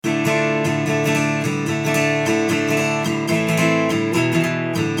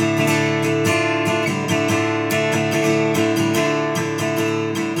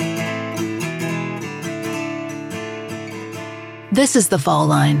This is The Fall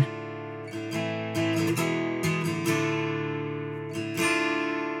Line.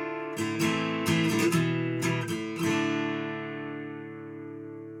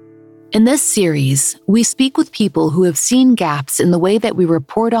 In this series, we speak with people who have seen gaps in the way that we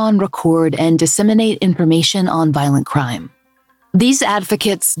report on, record, and disseminate information on violent crime. These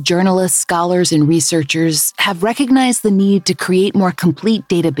advocates, journalists, scholars, and researchers have recognized the need to create more complete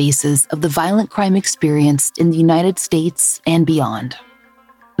databases of the violent crime experienced in the United States and beyond.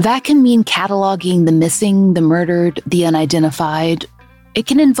 That can mean cataloging the missing, the murdered, the unidentified. It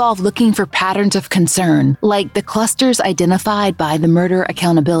can involve looking for patterns of concern, like the clusters identified by the Murder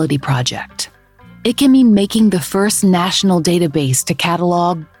Accountability Project. It can mean making the first national database to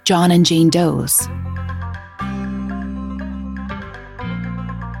catalog John and Jane Does.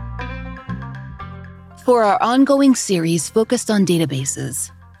 For our ongoing series focused on databases,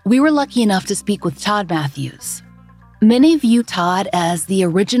 we were lucky enough to speak with Todd Matthews. Many view Todd as the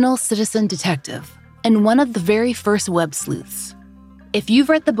original citizen detective and one of the very first web sleuths. If you've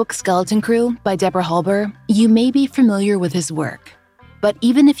read the book Skeleton Crew by Deborah Halber, you may be familiar with his work. But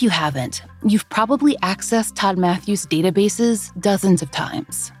even if you haven't, you've probably accessed Todd Matthews' databases dozens of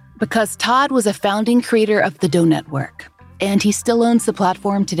times. Because Todd was a founding creator of the Doe Network, and he still owns the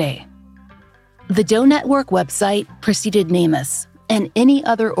platform today. The Doe Network website preceded NamUs and any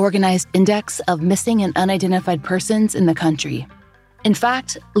other organized index of missing and unidentified persons in the country. In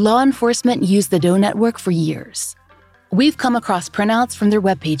fact, law enforcement used the Doe Network for years. We've come across printouts from their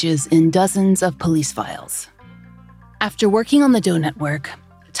web pages in dozens of police files. After working on the Doe Network,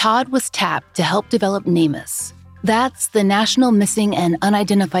 Todd was tapped to help develop NamUs. That's the National Missing and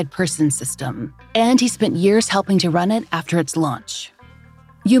Unidentified Persons System, and he spent years helping to run it after its launch.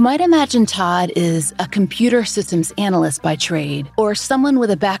 You might imagine Todd is a computer systems analyst by trade or someone with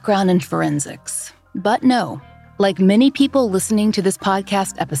a background in forensics. But no, like many people listening to this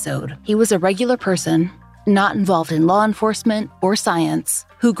podcast episode, he was a regular person, not involved in law enforcement or science,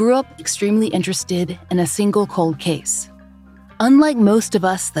 who grew up extremely interested in a single cold case. Unlike most of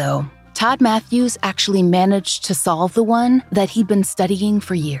us, though, Todd Matthews actually managed to solve the one that he'd been studying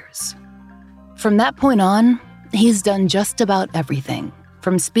for years. From that point on, he's done just about everything,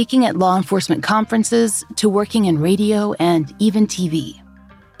 from speaking at law enforcement conferences to working in radio and even TV.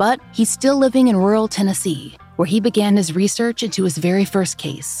 But he's still living in rural Tennessee, where he began his research into his very first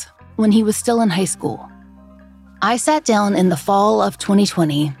case, when he was still in high school. I sat down in the fall of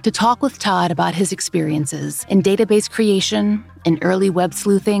 2020 to talk with Todd about his experiences in database creation, in early web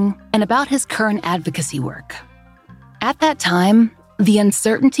sleuthing, and about his current advocacy work. At that time, the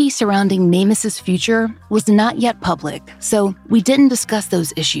uncertainty surrounding NamUs's future was not yet public, so we didn't discuss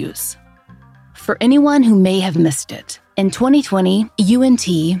those issues. For anyone who may have missed it, in 2020, UNT,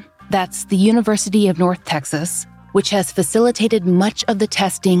 that's the University of North Texas, which has facilitated much of the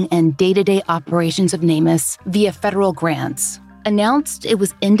testing and day-to-day operations of NamUs via federal grants, announced it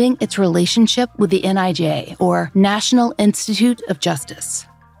was ending its relationship with the NIJ, or National Institute of Justice.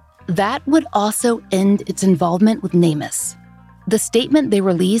 That would also end its involvement with NamUs. The statement they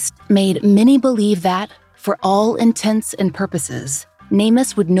released made many believe that, for all intents and purposes,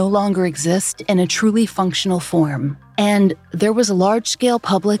 NamUs would no longer exist in a truly functional form, and there was large-scale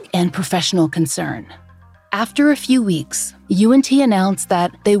public and professional concern. After a few weeks, UNT announced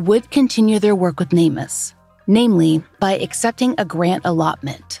that they would continue their work with NamUs, namely by accepting a grant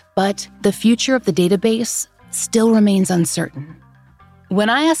allotment, but the future of the database still remains uncertain. When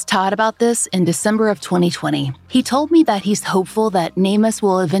I asked Todd about this in December of 2020, he told me that he's hopeful that NamUs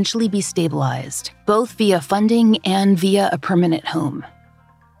will eventually be stabilized, both via funding and via a permanent home.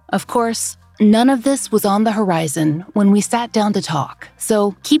 Of course, none of this was on the horizon when we sat down to talk,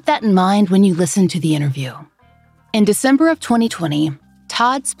 so keep that in mind when you listen to the interview. In December of 2020,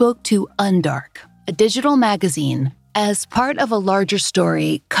 Todd spoke to Undark, a digital magazine, as part of a larger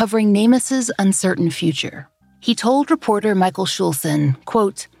story covering NamUs's uncertain future. He told reporter Michael Schulson,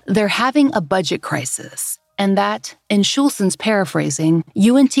 quote, "They're having a budget crisis," and that, in Schulson's paraphrasing,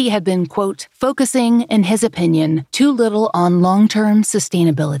 UNT had been, quote, "focusing, in his opinion, too little on long-term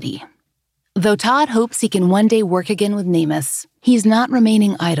sustainability." Though Todd hopes he can one day work again with NamUs, he's not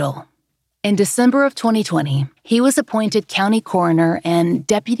remaining idle. In December of 2020, he was appointed county coroner and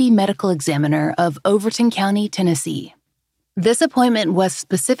deputy medical examiner of Overton County, Tennessee. This appointment was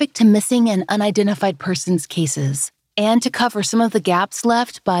specific to missing and unidentified persons cases and to cover some of the gaps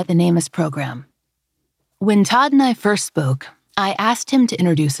left by the NamUs program. When Todd and I first spoke, I asked him to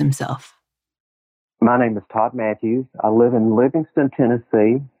introduce himself. My name is Todd Matthews. I live in Livingston,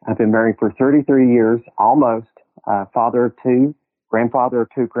 Tennessee. I've been married for 33 years, almost, father of two, grandfather of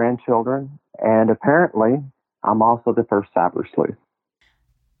two grandchildren, and apparently I'm also the first cyber sleuth.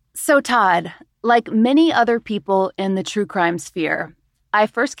 So, Todd, like many other people in the true crime sphere, I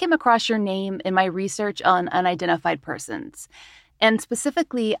first came across your name in my research on unidentified persons. And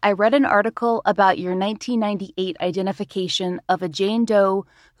specifically, I read an article about your 1998 identification of a Jane Doe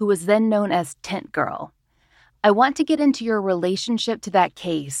who was then known as Tent Girl. I want to get into your relationship to that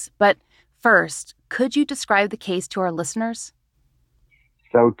case, but first, could you describe the case to our listeners?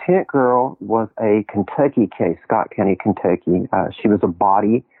 So Tent Girl was a Kentucky case, Scott County, Kentucky. She was a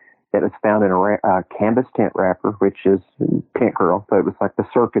body that was found in a canvas tent wrapper, which is Tent Girl. So it was like the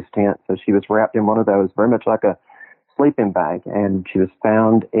circus tent. So she was wrapped in one of those, very much like a sleeping bag. And she was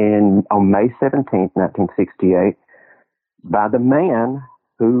found on May 17th, 1968, by the man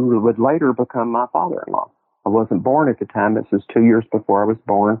who would later become my father-in-law. I wasn't born at the time. This was 2 years before I was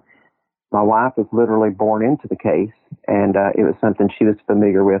born. My wife was literally born into the case, and it was something she was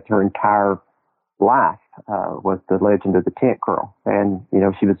familiar with her entire life, was the legend of the Tent Girl. And,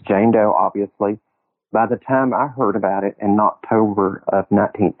 she was Jane Doe, obviously. By the time I heard about it in October of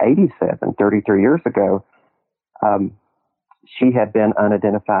 1987, 33 years ago, she had been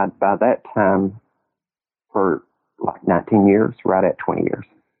unidentified by that time for like 19 years, right at 20 years.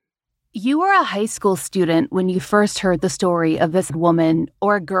 You were a high school student when you first heard the story of this woman,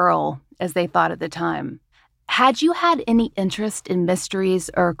 or girl, as they thought at the time. Had you had any interest in mysteries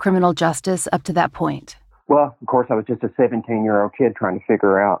or criminal justice up to that point? Well, of course, I was just a 17-year-old kid trying to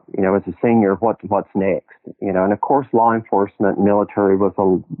figure out, as a senior, what's next, and of course, law enforcement, military was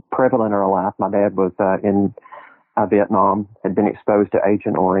prevalent in our life. My dad was in Vietnam, had been exposed to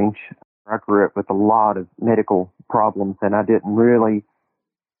Agent Orange. I grew up with a lot of medical problems, and I didn't really,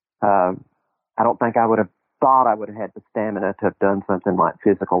 I don't think I would have thought I would have had the stamina to have done something like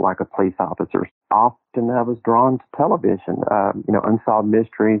physical, like a police officer. Often I was drawn to television, unsolved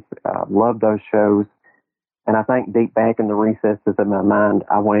mysteries, loved those shows. And I think deep back in the recesses of my mind,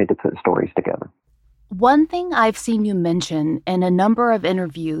 I wanted to put stories together. One thing I've seen you mention in a number of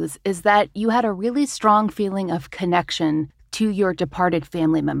interviews is that you had a really strong feeling of connection to your departed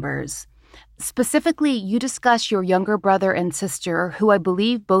family members. Specifically, you discuss your younger brother and sister, who I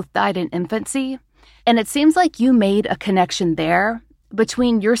believe both died in infancy. And it seems like you made a connection there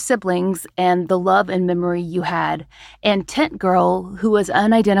between your siblings and the love and memory you had, and Tent Girl, who was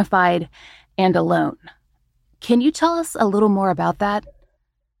unidentified and alone. Can you tell us a little more about that?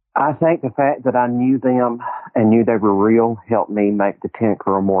 I think the fact that I knew them and knew they were real helped me make the Tent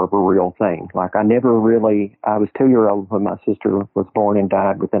Girl more of a real thing. Like I was 2 years old when my sister was born and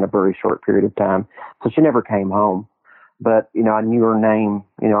died within a very short period of time. So she never came home. But, I knew her name.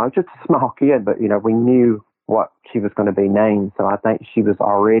 I was just a small kid, but, we knew what she was going to be named. So I think she was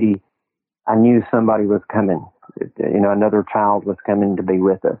already, I knew somebody was coming. Another child was coming to be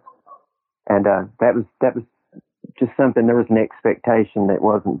with us. And that was just something, there was an expectation that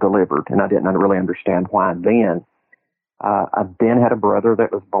wasn't delivered, and I didn't really understand why then. I then had a brother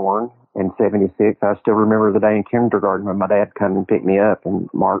that was born in 76. I still remember the day in kindergarten when my dad came and picked me up, and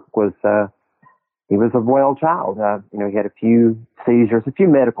Mark was, he was a well child. He had a few seizures, a few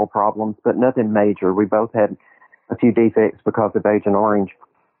medical problems, but nothing major. We both had a few defects because of Agent Orange,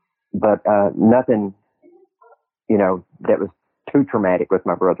 but nothing, that was too traumatic with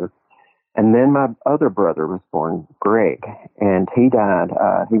my brother. And then my other brother was born, Greg, and he died.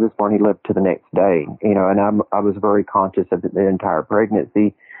 He was born, he lived to the next day, and I was very conscious of the entire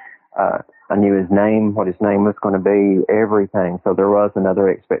pregnancy. I knew his name, what his name was going to be, everything. So there was another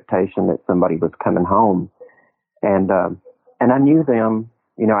expectation that somebody was coming home. And I knew them,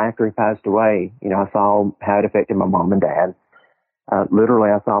 after he passed away. I saw how it affected my mom and dad. Literally,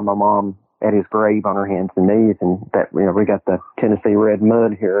 I saw my mom at his grave on her hands and knees, and that, we got the Tennessee red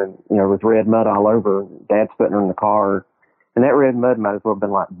mud here, and, with red mud all over. Dad's putting her in the car, and that red mud might as well have been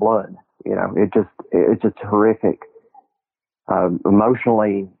like blood. It's just horrific,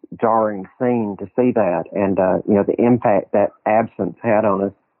 emotionally jarring scene to see that, and, the impact that absence had on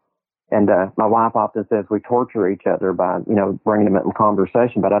us. And my wife often says we torture each other by, bringing them in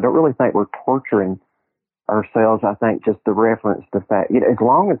conversation, but I don't really think we're torturing ourselves. I think just the reference, the fact, as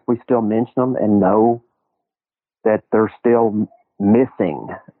long as we still mention them and know that they're still missing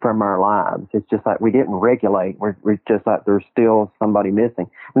from our lives, it's just like we didn't regulate. We're just like there's still somebody missing,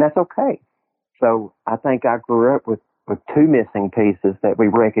 and that's okay. So I think I grew up with two missing pieces that we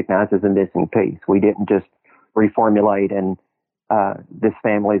recognize as a missing piece. We didn't just reformulate and this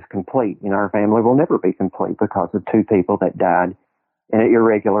family is complete. Our family will never be complete because of two people that died in an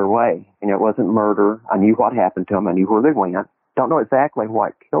irregular way. It wasn't murder. I knew what happened to them. I knew where they went. Don't know exactly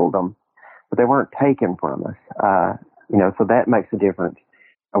what killed them, but they weren't taken from us. So that makes a difference.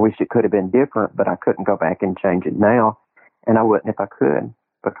 I wish it could have been different, but I couldn't go back and change it now, and I wouldn't if I could.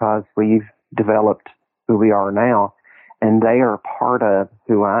 because we've developed who we are now, and they are part of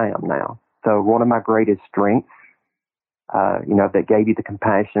who I am now. So one of my greatest strengths, that gave you the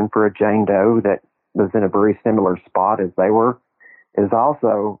compassion for a Jane Doe that was in a very similar spot as they were, is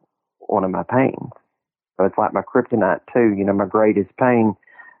also one of my pains. So it's like my kryptonite too. My greatest pain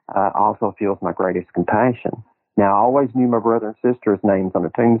also fuels my greatest compassion. Now, I always knew my brother and sister's names on a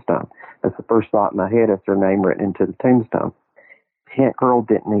tombstone. That's the first thought in my head, is their name written into the tombstone. Tent Girl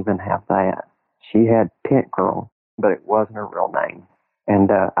didn't even have that. She had Tent Girl, but it wasn't her real name. And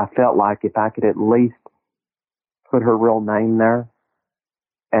I felt like if I could at least put her real name there,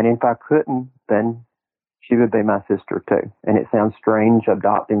 and if I couldn't, then she would be my sister too. And it sounds strange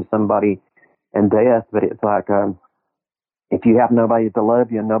adopting somebody in death, but it's like, if you have nobody to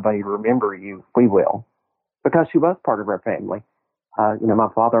love you and nobody to remember you, we will. Because she was part of our family. My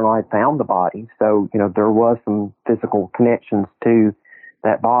father and I had found the body, so, there was some physical connections to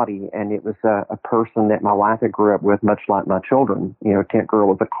that body, and it was a person that my wife had grew up with, much like my children. Tent Girl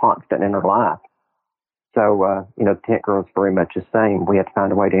was a constant in her life. So, Tent Girl is very much the same. We had to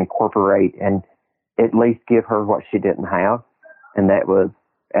find a way to incorporate and at least give her what she didn't have, and that was,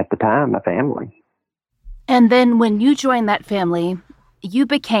 at the time, a family. And then when you joined that family, you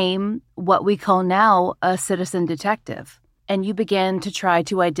became what we call now a citizen detective, and you began to try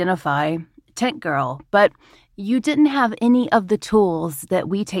to identify Tent Girl, but you didn't have any of the tools that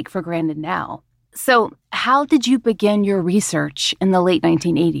we take for granted now. So how did you begin your research in the late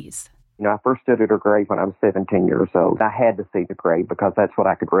 1980s? I first stood at her grave when I was 17 years old. I had to see the grave because that's what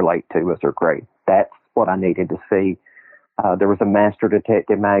I could relate to, was her grave. That's what I needed to see. There was a Master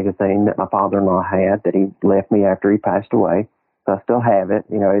Detective magazine that my father-in-law had that he left me after he passed away. So I still have it.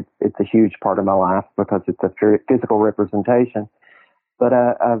 It's a huge part of my life because it's a physical representation. But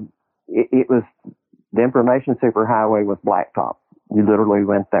it was, the information superhighway was blacktop. You literally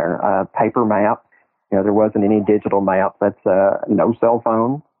went there. Paper map. There wasn't any digital map. That's no cell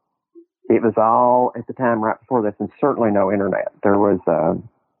phone. It was all, at the time right before this, and certainly no internet. There was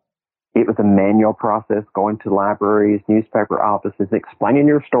it was a manual process, going to libraries, newspaper offices, explaining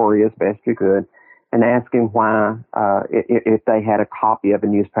your story as best you could, and asking why, if they had a copy of a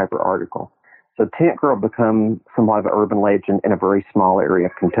newspaper article. So Tent Girl became somewhat of an urban legend in a very small area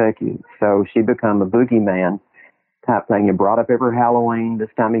of Kentucky. So she became a boogeyman type thing. You brought up every Halloween, this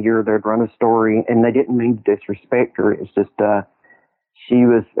time of year they'd run a story, and they didn't mean to disrespect her. It's just she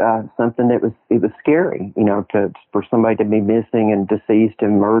was something that it was scary, for somebody to be missing and deceased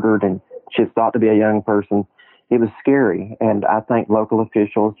and murdered, and she's thought to be a young person. It was scary, and I think local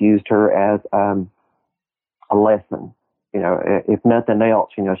officials used her as a lesson. If nothing else,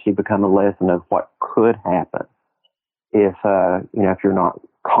 she become a lesson of what could happen if you're not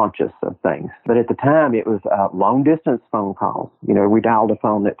conscious of things. But at the time, it was long distance phone calls. We dialed a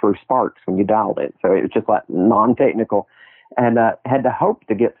phone that threw sparks when you dialed it, so it was just like non-technical. And had to hope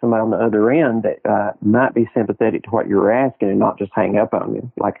to get somebody on the other end that might be sympathetic to what you were asking and not just hang up on you.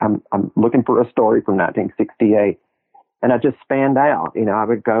 Like, I'm looking for a story from 1968. And I just spanned out. I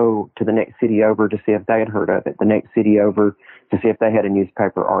would go to the next city over to see if they had heard of it, the next city over to see if they had a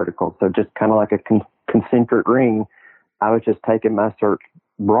newspaper article. So just kind of like a concentric ring, I was just taking my search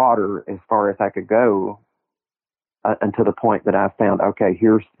broader as far as I could go until the point that I found, okay,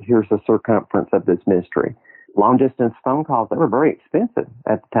 here's the circumference of this mystery. Long-distance phone calls, they were very expensive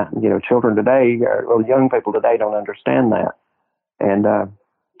at the time. Children today, or young people today don't understand that. And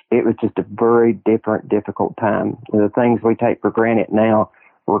it was just a very difficult time. The things we take for granted now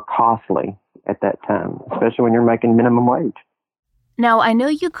were costly at that time, especially when you're making minimum wage. Now, I know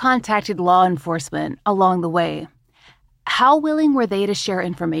you contacted law enforcement along the way. How willing were they to share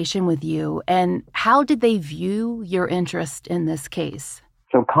information with you, and how did they view your interest in this case?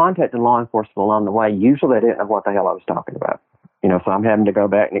 So contacting law enforcement along the way, usually they didn't know what the hell I was talking about. So I'm having to go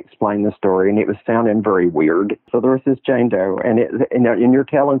back and explain the story, and it was sounding very weird. So there was this Jane Doe, and you're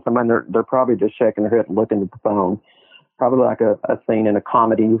telling someone, they're probably just shaking their head and looking at the phone, probably like a scene in a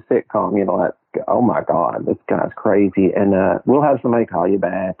comedy sitcom, like, oh my God, this guy's crazy, and we'll have somebody call you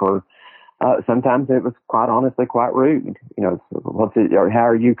back, or sometimes it was quite honestly quite rude. What's it, or how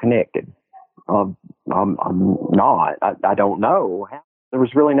are you connected? I'm not. I don't know. There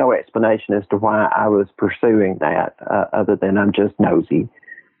was really no explanation as to why I was pursuing that, other than I'm just nosy.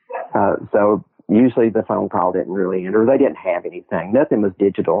 So usually the phone call didn't really enter. They didn't have anything. Nothing was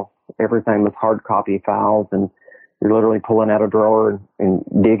digital. Everything was hard copy files, and you're literally pulling out a drawer and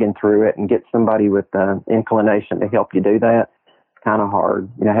digging through it, and get somebody with inclination to help you do that. It's kind of hard.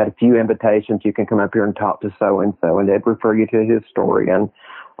 I had a few invitations. You can come up here and talk to so-and-so, and they'd refer you to a historian,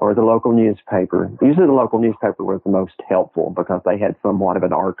 or the local newspaper. Usually the local newspaper was the most helpful because they had somewhat of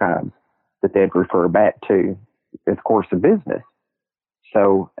an archive that they'd refer back to, of course, of business.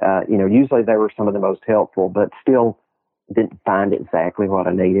 So, usually they were some of the most helpful, but still didn't find exactly what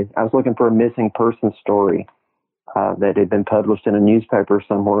I needed. I was looking for a missing person story that had been published in a newspaper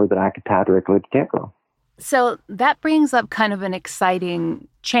somewhere that I could tie directly to Tent Girl. So that brings up kind of an exciting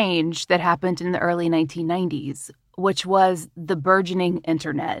change that happened in the early 1990s, which was the burgeoning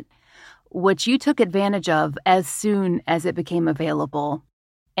internet, which you took advantage of as soon as it became available.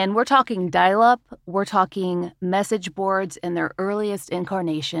 And we're talking dial-up, we're talking message boards in their earliest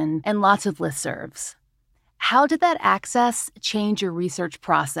incarnation, and lots of listservs. How did that access change your research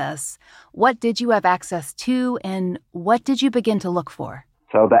process? What did you have access to, and what did you begin to look for?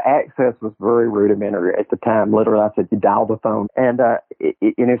 So the access was very rudimentary at the time. Literally, I said you dial the phone, and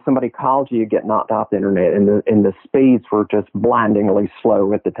if somebody called you, you get knocked off the internet, and the speeds were just blindingly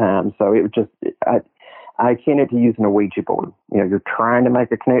slow at the time. So it was just I akin it to using a Ouija board. You're trying to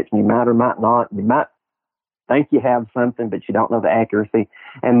make a connection. You might or might not. You might think you have something, but you don't know the accuracy.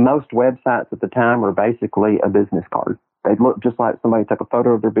 And most websites at the time were basically a business card. They looked just like somebody took a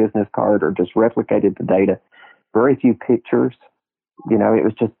photo of their business card or just replicated the data. Very few pictures.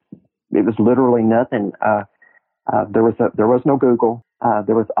 It was literally nothing. There was no Google.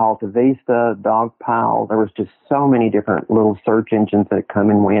 There was Alta Vista, Dogpile. There was just so many different little search engines that come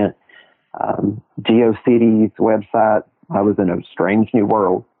and went. GeoCities website. I was in a strange new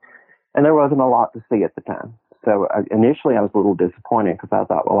world, and there wasn't a lot to see at the time. So initially, I was a little disappointed because I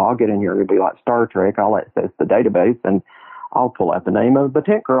thought, well, I'll get in here and it'll be like Star Trek. I'll access the database and I'll pull out the name of the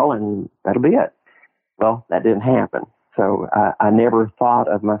Tent Girl, and that'll be it. Well, that didn't happen. So I never thought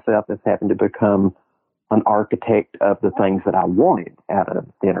of myself as having to become an architect of the things that I wanted out of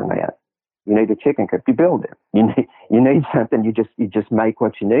the internet. You need a chicken coop, you build it. You need something, you just make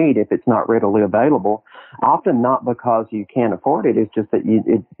what you need if it's not readily available. Often not because you can't afford it. It's just that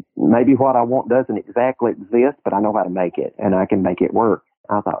maybe what I want doesn't exactly exist, but I know how to make it and I can make it work.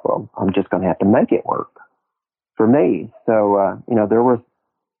 I thought, well, I'm just going to have to make it work for me. So there was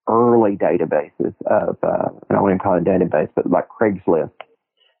early databases of I wouldn't call it a database, but like Craigslist.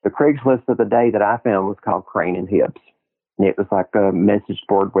 The Craigslist of the day that I found was called Crane and Hips. And it was like a message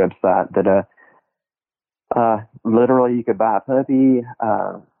board website that literally you could buy a puppy,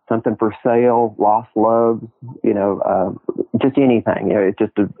 something for sale, lost loves, just anything. It's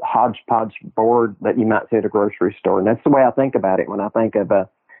just a hodgepodge board that you might see at a grocery store. And that's the way I think about it. When I think of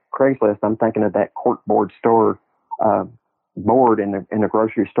Craigslist, I'm thinking of that corkboard store board in the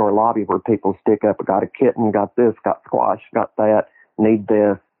grocery store lobby where people stick up, got a kitten, got this, got squash, got that, need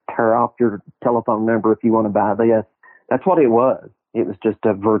this, tear off your telephone number if you want to buy this. That's what it was. It was just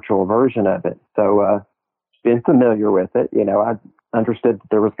a virtual version of it. So, been familiar with it. I understood that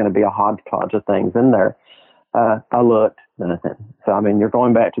there was going to be a hodgepodge of things in there. I looked, nothing. So, you're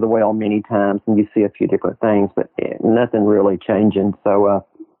going back to the well many times and you see a few different things, but nothing really changing. So,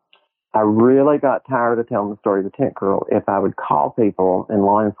 I really got tired of telling the story of the Tent Girl. If I would call people in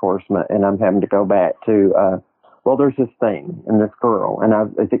law enforcement and I'm having to go back to, there's this thing and this girl, and I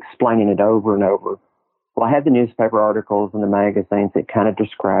was explaining it over and over. Well, I had the newspaper articles and the magazines that kind of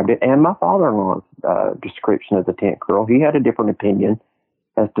described it, and my father-in-law's description of the Tent Girl. He had a different opinion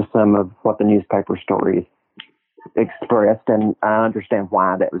as to some of what the newspaper stories expressed, and I understand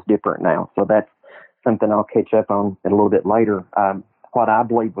why that was different now. So that's something I'll catch up on a little bit later. What I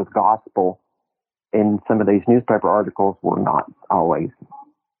believe was gospel in some of these newspaper articles were not always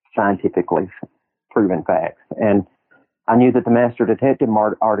scientifically proven facts. And I knew that the Master Detective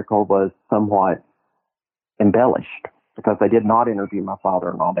article was somewhat embellished because they did not interview my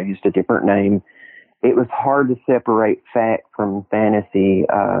father-in-law. They used a different name. It was hard to separate fact from fantasy,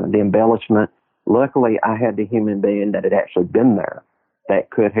 the embellishment. Luckily, I had the human being that had actually been there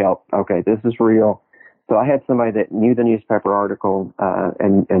that could help. Okay, this is real. So I had somebody that knew the newspaper article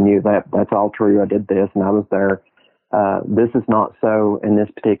and knew that that's all true. I did this and I was there. This is not so in this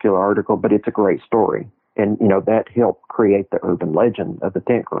particular article, but it's a great story. And, that helped create the urban legend of the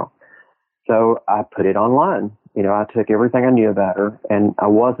Tent Girl. So I put it online. I took everything I knew about her, and I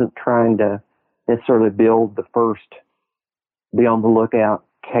wasn't trying to necessarily build the first, be on the lookout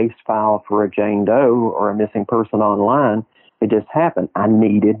case file for a Jane Doe or a missing person online. It just happened. I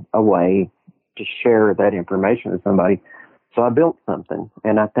needed a way to share that information with somebody. So I built something,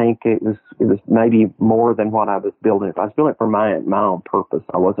 and I think it was maybe more than what I was building. I was building it for my own purpose.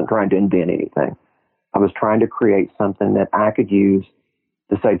 I wasn't trying to invent anything. I was trying to create something that I could use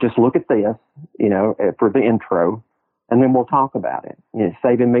to say, just look at this, for the intro, and then we'll talk about it.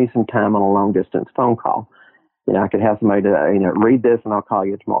 Saving me some time on a long distance phone call. I could have somebody to, read this and I'll call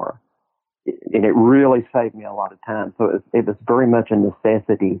you tomorrow. And it really saved me a lot of time. So it was very much a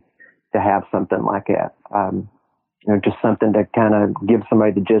necessity to have something like that. Just something to kind of give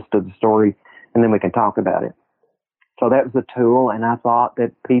somebody the gist of the story, and then we can talk about it. So that was a tool, and I thought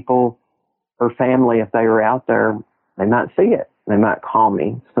that people or family, if they were out there, they might see it. They might call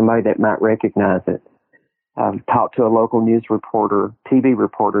me, somebody that might recognize it. Talked to a local news reporter, TV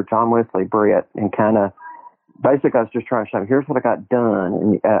reporter, John Wesley Brett, and kind of, basically I was just trying to show, here's what I got done,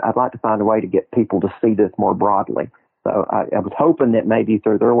 and I'd like to find a way to get people to see this more broadly. So I was hoping that maybe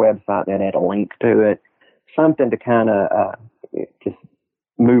through their website that had a link to it, something to kind of just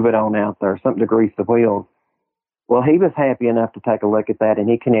move it on out there, something to grease the wheels. Well, he was happy enough to take a look at that, and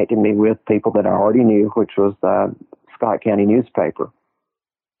he connected me with people that I already knew, which was Scott County newspaper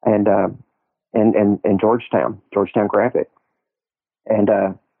and Georgetown Graphic. And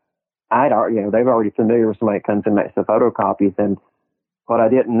I'd already, they were already familiar with somebody that comes and makes the photocopies. And what I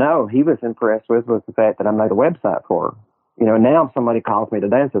didn't know he was impressed with was the fact that I made a website for her. Now if somebody calls me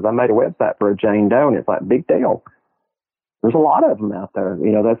today and says, I made a website for a Jane Doe, and it's like, big deal. There's a lot of them out there.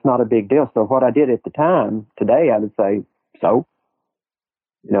 That's not a big deal. So what I did at the time, today I would say, so,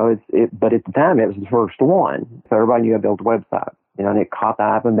 but at the time it was the first one. So everybody knew I built a website, and it caught the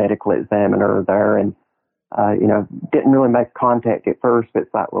eye of a medical examiner there, and, didn't really make contact at first, but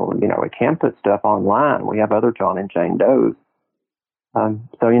it's like, well, we can put stuff online. We have other John and Jane Does. So,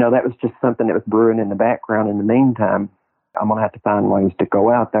 that was just something that was brewing in the background. In the meantime, I'm going to have to find ways to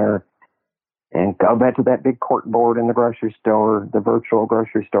go out there and go back to that big cork board in the grocery store, the virtual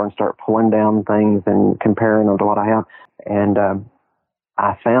grocery store, and start pulling down things and comparing them to what I have. And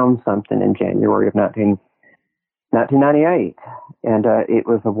I found something in January of 1998. And it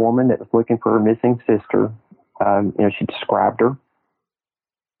was a woman that was looking for her missing sister. She described her.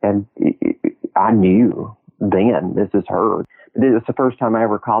 And I knew then this is her. It was the first time I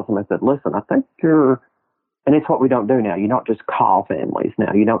ever called them and said, listen, I think you're... And it's what we don't do now. You don't just call families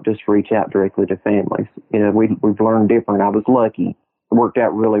now. You don't just reach out directly to families. We've learned different. I was lucky. It worked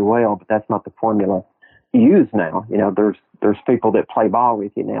out really well, but that's not the formula you use now. There's people that play ball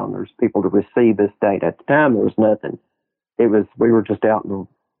with you now, and there's people to receive this data. At the time, there was nothing. We were just out in the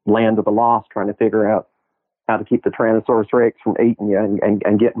land of the lost trying to figure out how to keep the Tyrannosaurus Rex from eating you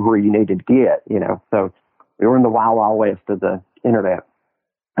and getting where you needed to get, So we were in the wild, wild west of the internet.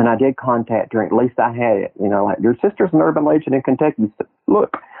 And I did contact her, at least I had it, like, your sister's an urban legend in Kentucky. So,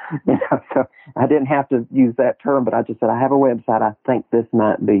 look, so I didn't have to use that term, but I just said, I have a website. I think this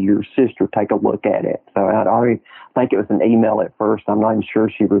might be your sister. Take a look at it. So I already think it was an email at first. I'm not even sure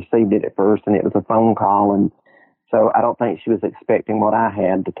she received it at first, and it was a phone call. And so I don't think she was expecting what I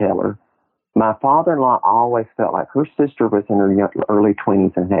had to tell her. My father-in-law always felt like her sister was in her early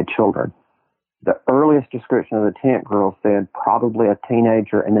 20s and had children. The earliest description of the tent girl said probably a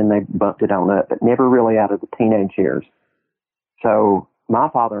teenager, and then they bumped it on up, but never really out of the teenage years. So my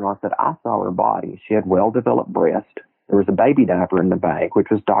father-in-law said, I saw her body. She had well-developed breast. There was a baby diaper in the bag,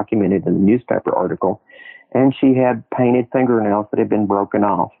 which was documented in the newspaper article, and she had painted fingernails that had been broken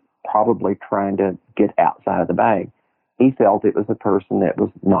off, probably trying to get outside of the bag. He felt it was a person that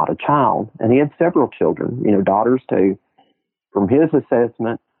was not a child, and he had several children, daughters too. From his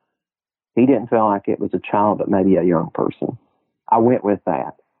assessment, he didn't feel like it was a child, but maybe a young person. I went with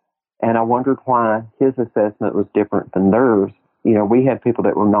that. And I wondered why his assessment was different than theirs. We had people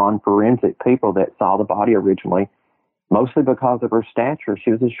that were non-forensic people that saw the body originally, mostly because of her stature.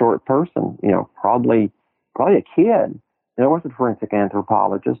 She was a short person, probably a kid. There wasn't a forensic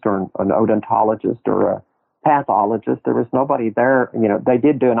anthropologist or an odontologist or a pathologist. There was nobody there. They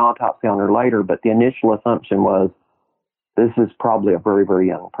did do an autopsy on her later, but the initial assumption was, this is probably a very, very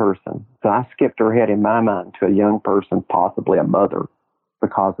young person. So I skipped her head in my mind to a young person, possibly a mother,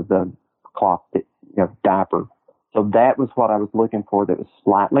 because of the cloth, diaper. So that was what I was looking for. That was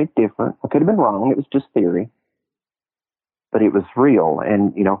slightly different. I could have been wrong. It was just theory, but it was real.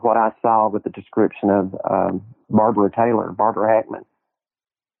 And what I saw with the description of Barbara Hackman,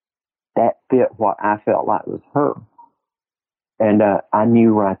 that fit what I felt like was her. And I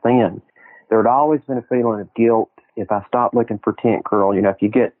knew right then. There had always been a feeling of guilt if I stopped looking for Tent Girl. If you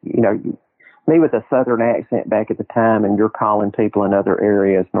get, me with a southern accent back at the time, and you're calling people in other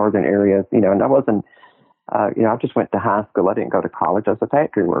areas, northern areas, and I wasn't, I just went to high school. I didn't go to college. I was a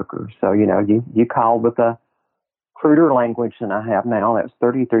factory worker. So, you called with a cruder language than I have now. That was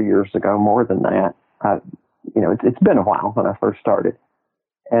 33 years ago, more than that. It's been a while when I first started.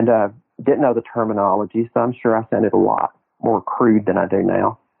 And didn't know the terminology, so I'm sure I sounded a lot more crude than I do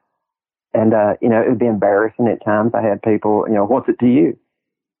now. And, it would be embarrassing at times. I had people, what's it to you?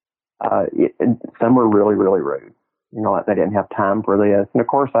 And some were really, really rude. Like they didn't have time for this. And of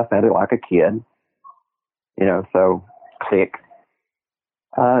course, I sounded like a kid. So click.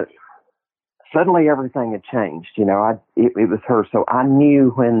 Suddenly, everything had changed. It was her. So I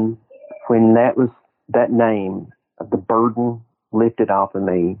knew when that name, the burden lifted off of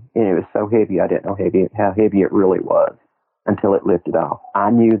me, and it was so heavy. I didn't know how heavy it really was until it lifted off. I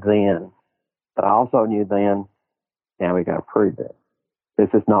knew then, but I also knew then. Now we got to prove it. This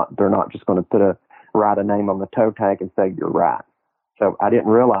is not. They're not just going to write a name on the toe tag and say you're right. So I didn't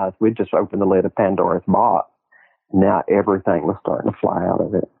realize we'd just opened the lid of Pandora's box. Now everything was starting to fly out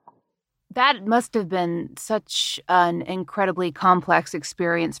of it. That must have been such an incredibly complex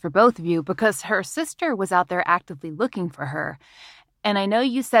experience for both of you, because her sister was out there actively looking for her. And I know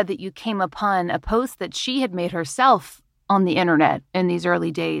you said that you came upon a post that she had made herself on the internet in these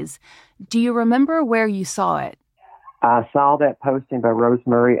early days. Do you remember where you saw it? I saw that posting by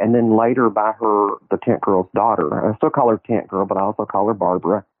Rosemary, and then later by the tent girl's daughter. I still call her Tent Girl, but I also call her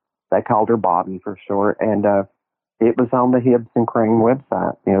Barbara. They called her Bobby for short. And it was on the Hibbs and Crane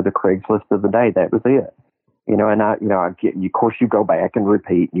website, the Craigslist of the day. That was it. Of course, you go back and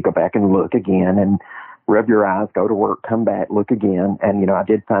repeat. You go back and look again and rub your eyes, go to work, come back, look again. And, I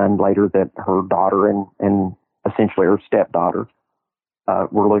did find later that her daughter and essentially her stepdaughter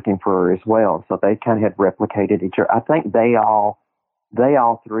were looking for her as well. So they kind of had replicated each other. I think they all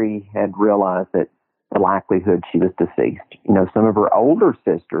three had realized that the likelihood she was deceased. Some of her older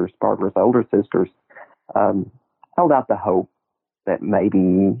sisters, Barbara's older sisters, held out the hope that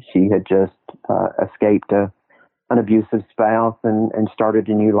maybe she had just escaped an abusive spouse and started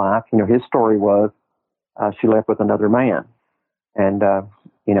a new life. His story was she left with another man. And,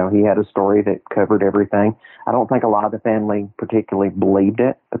 he had a story that covered everything. I don't think a lot of the family particularly believed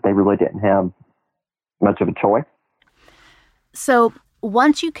it, but they really didn't have much of a choice. So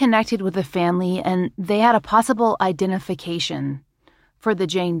once you connected with the family and they had a possible identification for the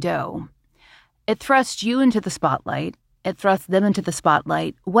Jane Doe, it thrust you into the spotlight. It thrust them into the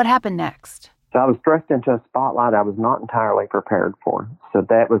spotlight. What happened next? So I was thrust into a spotlight I was not entirely prepared for. So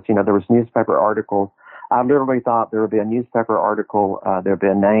that was, there was newspaper articles. I literally thought there would be a newspaper article, there would be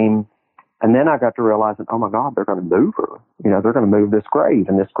a name. And then I got to realize that, oh my God, they're going to move her. They're going to move this grave.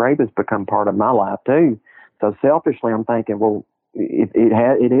 And this grave has become part of my life too. So selfishly, I'm thinking, well,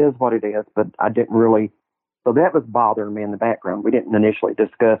 it is what it is, but I didn't really. So that was bothering me in the background. We didn't initially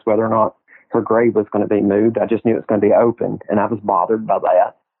discuss whether or not her grave was going to be moved. I just knew it was going to be opened. And I was bothered by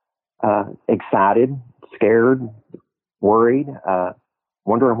that. Excited, scared, worried,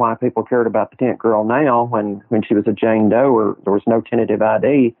 wondering why people cared about the tent girl now when she was a Jane Doe or there was no tentative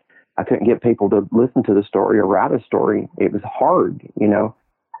ID. I couldn't get people to listen to the story or write a story. It was hard,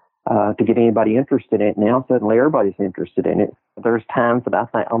 to get anybody interested in it. Now suddenly everybody's interested in it. There's times that I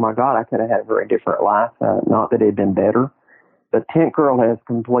think, oh my God, I could have had a very different life. Not that it had been better. But Tent Girl has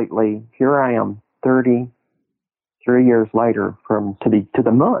completely, here I am 33 years later to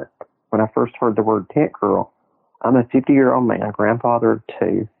the month when I first heard the word Tent Girl. I'm a 50-year-old man, grandfather of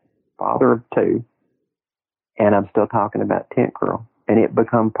two, father of two, and I'm still talking about Tent Girl. And it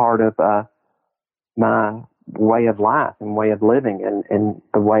become part of my way of life and way of living and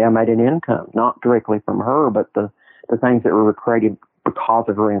the way I made an income, not directly from her, but the things that were created because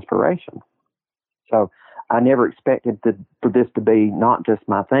of her inspiration. So I never expected for this to be not just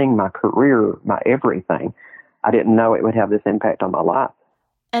my thing, my career, my everything. I didn't know it would have this impact on my life.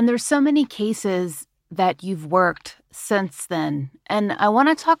 And there's so many cases that you've worked since then. And I want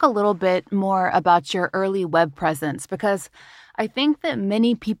to talk a little bit more about your early web presence, because I think that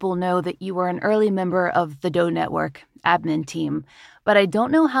many people know that you were an early member of the Doe Network admin team, but I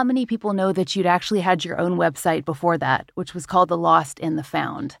don't know how many people know that you'd actually had your own website before that, which was called The Lost and the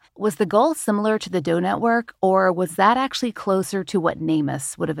Found. Was the goal similar to the Doe Network, or was that actually closer to what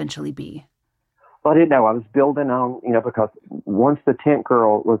NamUs would eventually be? Well, I didn't know. I was building on, because once the tent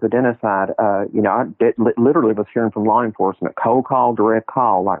girl was identified, I literally was hearing from law enforcement, cold call, direct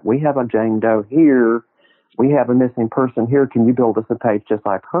call, like, we have a Jane Doe here. We have a missing person here. Can you build us a page just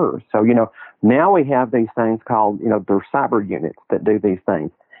like her? So, now we have these things called, they're cyber units that do these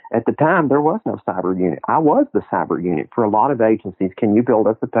things. At the time, there was no cyber unit. I was the cyber unit for a lot of agencies. Can you build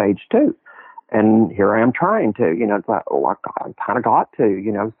us a page too? And here I am trying to, it's like, I kind of got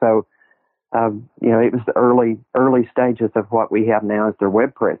to, so. It was the early stages of what we have now as their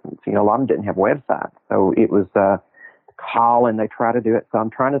web presence. A lot of them didn't have websites. So it was call and they try to do it. So I'm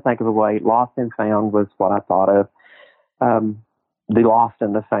trying to think of a way. Lost and Found was what I thought of. The Lost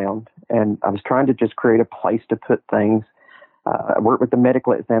and the Found. And I was trying to just create a place to put things. I worked with the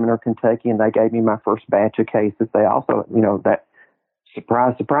Medical Examiner of Kentucky, and they gave me my first batch of cases. They also, that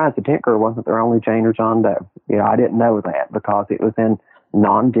surprise, surprise, the Tent Girl wasn't their only Jane or John Doe. I didn't know that because it was in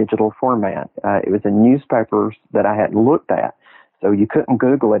non-digital format. It was in newspapers that I hadn't looked at. So you couldn't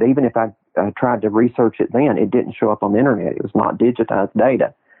Google it. Even if I tried to research it then, it didn't show up on the internet. It was not digitized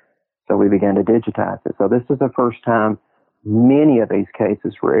data. So we began to digitize it. So this is the first time many of these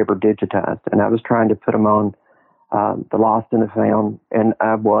cases were ever digitized. And I was trying to put them on the Lost and the Found. And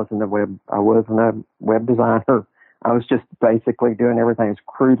I wasn't a web designer. I was just basically doing everything as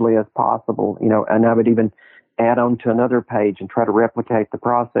crudely as possible, and I would even add on to another page and try to replicate the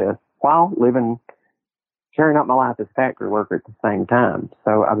process while carrying out my life as factory worker at the same time.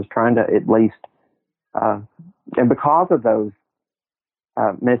 So I was trying to at least, and because of those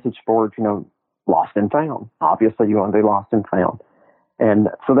message boards, Lost and Found. Obviously, you want to do Lost and Found. And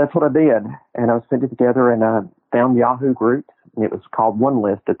so that's what I did. And I was putting it together and I found Yahoo groups. And it was called One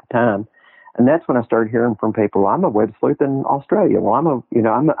List at the time. And that's when I started hearing from people, I'm a web sleuth in Australia. Well,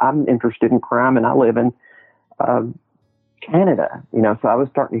 I'm interested in crime and I live in Canada. So I was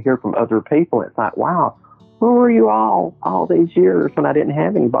starting to hear from other people. It's like, wow, where were you all these years when I didn't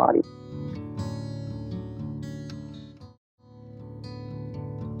have anybody?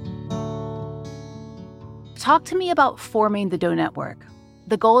 Talk to me about forming the Doe Network,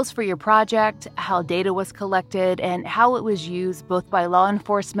 the goals for your project, how data was collected, and how it was used both by law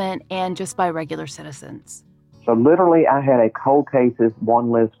enforcement and just by regular citizens. So literally, I had a cold cases one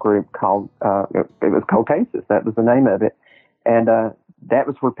list group called, it was Cold Cases. That was the name of it. And that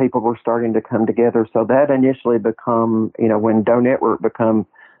was where people were starting to come together. So that initially become, when Doe Network become,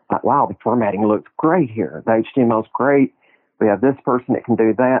 like, wow, the formatting looks great here. The HTML's great. We have this person that can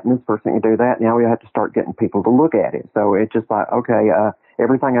do that and this person can do that. Now we have to start getting people to look at it. So it's just like, okay,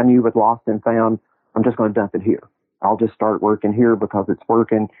 everything I knew was Lost and Found. I'm just going to dump it here. I'll just start working here because it's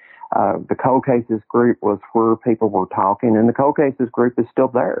working. The Cold Cases group was where people were talking, and the Cold Cases group is still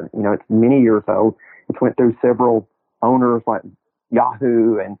there. It's many years old. It's went through several owners like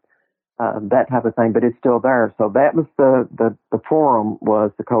Yahoo and that type of thing, but it's still there. So that was the forum was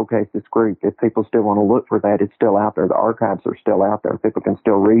the Cold Cases group. If people still want to look for that, it's still out there. The archives are still out there. People can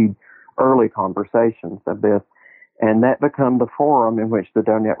still read early conversations of this. And that became the forum in which the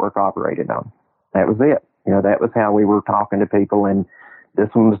Doe Network operated on. That was it. That was how we were talking to people, and this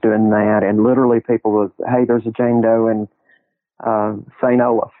one was doing that. And literally people was, hey, there's a Jane Doe in St.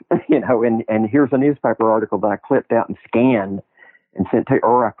 Olaf, and here's a newspaper article that I clipped out and scanned and sent to,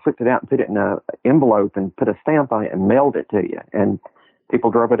 or I clipped it out and put it in an envelope and put a stamp on it and mailed it to you. And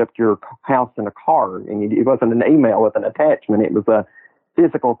people drove it up to your house in a car, and it wasn't an email with an attachment. It was a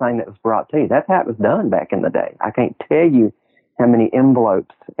physical thing that was brought to you. That's how it was done back in the day. I can't tell you how many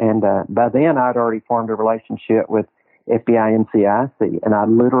envelopes. And by then, I'd already formed a relationship with FBI NCIC, and I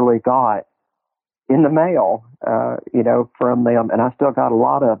literally got in the mail, from them, and I still got a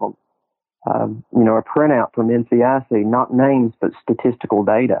lot of them. A printout from NCIC, not names, but statistical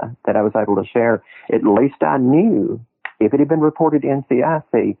data that I was able to share. At least I knew if it had been reported to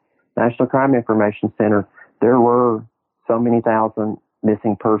NCIC, National Crime Information Center, there were so many thousand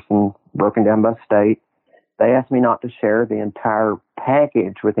missing persons broken down by state. They asked me not to share the entire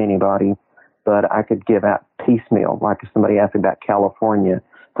package with anybody, but I could give out piecemeal, like if somebody asked me about California.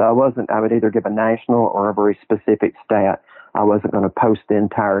 So I would either give a national or a very specific stat. I wasn't going to post the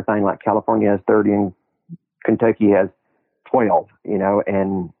entire thing like California has 30 and Kentucky has 12,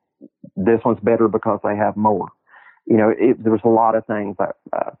 and this one's better because they have more. There was a lot of things like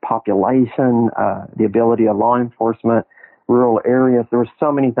population, the ability of law enforcement, rural areas. There were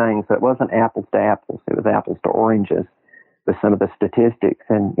so many things. So it wasn't apples to apples. It was apples to oranges with some of the statistics.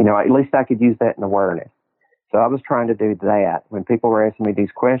 And, at least I could use that in awareness. So I was trying to do that. When people were asking me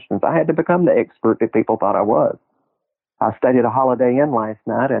these questions, I had to become the expert that people thought I was. I stayed at a Holiday Inn last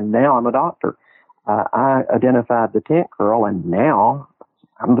night, and now I'm a doctor. I identified the Tent Girl, and now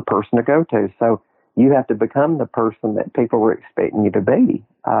I'm the person to go to. So you have to become the person that people were expecting you to be.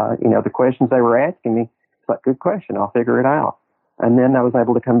 The questions they were asking me, it's like, good question, I'll figure it out. And then I was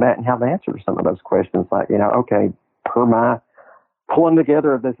able to come back and have answers to some of those questions, like, okay, per my pulling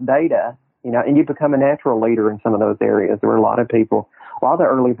together of this data, and you become a natural leader in some of those areas. There were a lot of the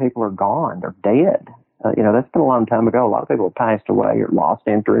early people are gone. They're dead. That's been a long time ago. A lot of people have passed away or lost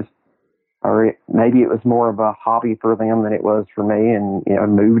interest, or maybe it was more of a hobby for them than it was for me, and,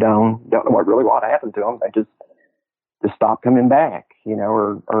 moved on. Don't know what happened to them. They just stopped coming back,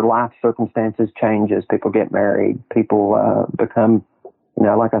 or life circumstances change as people get married. People become,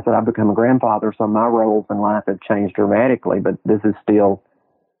 like I said, I've become a grandfather, so my roles in life have changed dramatically, but this is still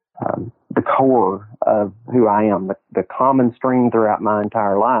the core of who I am. The common string throughout my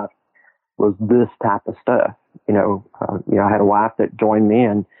entire life was this type of stuff. I had a wife that joined me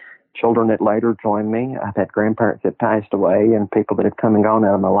and children that later joined me. I've had grandparents that passed away and people that have come and gone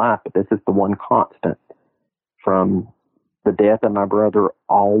out of my life, but this is the one constant from the death of my brother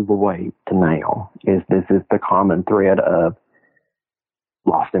all the way to now. This is the common thread of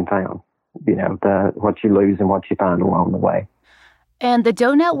lost and found. What you lose and what you find along the way. And the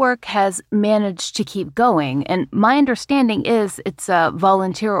Doe Network has managed to keep going. And my understanding is it's a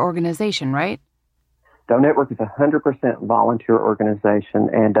volunteer organization, right? Doe Network is a 100% volunteer organization,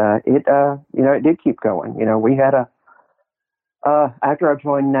 and it did keep going. We had after I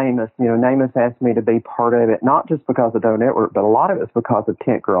joined NamUs, NamUs asked me to be part of it, not just because of Doe Network, but a lot of it's because of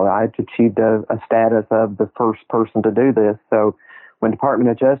Tent Girl. I had achieved a status of the first person to do this. So when Department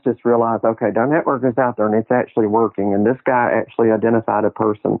of Justice realized, okay, Doe Network is out there and it's actually working, and this guy actually identified a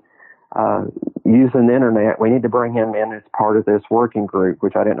person using the internet, we need to bring him in as part of this working group,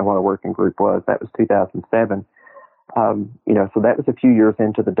 which I didn't know what a working group was. That was 2007. So that was a few years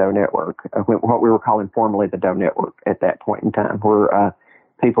into the Doe Network, what we were calling formerly the Doe Network at that point in time, where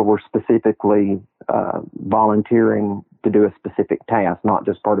people were specifically volunteering to do a specific task, not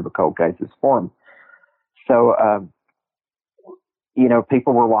just part of a cold cases forum. So,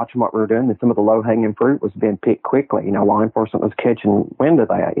 people were watching what we were doing, and some of the low-hanging fruit was being picked quickly. Law enforcement was catching wind of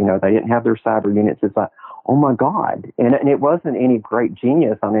that. They didn't have their cyber units. It's like, oh, my God. And it wasn't any great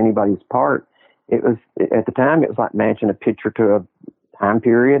genius on anybody's part. It was, at the time, it was like matching a picture to a time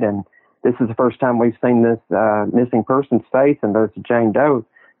period. And this is the first time we've seen this missing person's face, and there's a Jane Doe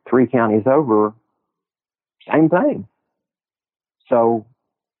 3 counties over. Same thing. So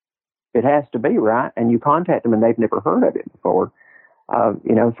it has to be, right? And you contact them, and they've never heard of it before. So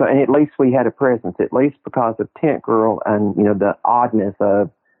and at least we had a presence, at least because of Tent Girl and, the oddness of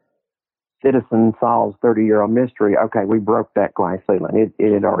Citizen solves 30-year-old mystery. Okay, we broke that glass ceiling.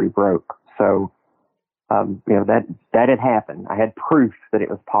 It had already broke. So, that had happened. I had proof that it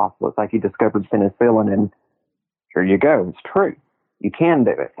was possible. It's like you discovered penicillin, and here you go. It's true. You can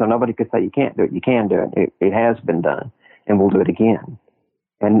do it. So nobody could say you can't do it. You can do it. It has been done, and we'll do it again.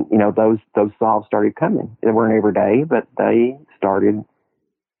 And, those solves started coming. They weren't every day, but they started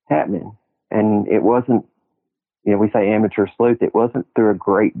happening. And it wasn't, we say amateur sleuth. It wasn't through a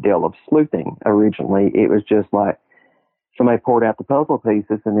great deal of sleuthing originally. It was just like somebody poured out the puzzle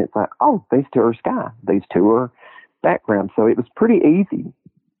pieces, and it's like, oh, these two are sky. These two are background. So it was pretty easy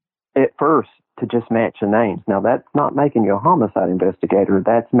at first to just match the names. Now, that's not making you a homicide investigator.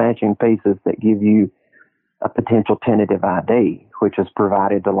 That's matching pieces that give you a potential tentative ID, which is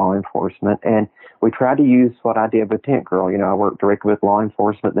provided to law enforcement. And we tried to use what I did with Tent Girl. I worked directly with law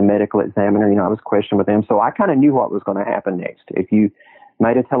enforcement, the medical examiner. I was questioned with them. So I kind of knew what was going to happen next. If you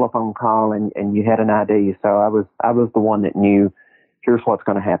made a telephone call and you had an ID, so I was the one that knew, here's what's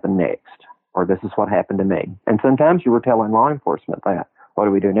going to happen next, or this is what happened to me. And sometimes you were telling law enforcement that. What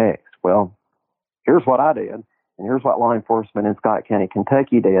do we do next? Well, here's what I did, and here's what law enforcement in Scott County,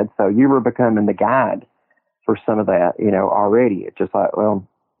 Kentucky did. So you were becoming the guide for some of that, already. It's just like, well,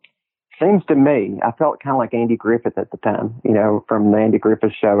 seems to me, I felt kind of like Andy Griffith at the time, from the Andy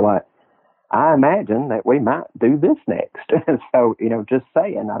Griffith show, like, I imagine that we might do this next. So, just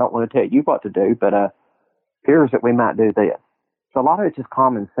saying, I don't want to tell you what to do, but here's that we might do this. So a lot of it's just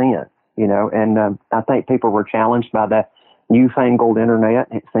common sense, and I think people were challenged by the newfangled internet.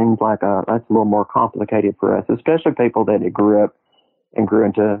 It seems like that's a little more complicated for us, especially people that grew up and grew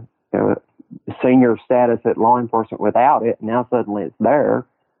into senior status at law enforcement without it. Now suddenly it's there.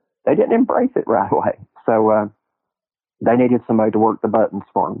 They didn't embrace it right away. So they needed somebody to work the buttons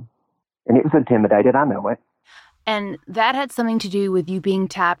for them. And it was intimidated. I know it. And that had something to do with you being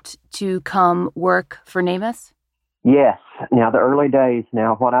tapped to come work for NamUs? Yes. Now, the early days,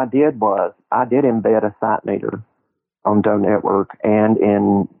 what I did was I did embed a site meter on Doe Network and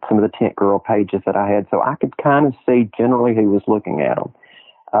in some of the Tent Girl pages that I had, so I could kind of see generally who was looking at them.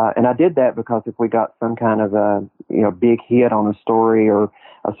 And I did that because if we got some kind of a big hit on a story or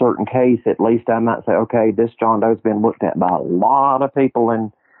a certain case, at least I might say, okay, this John Doe's been looked at by a lot of people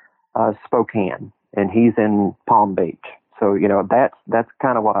in Spokane, and he's in Palm Beach. So that's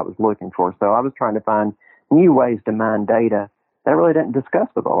kind of what I was looking for. So I was trying to find new ways to mine data that I really didn't discuss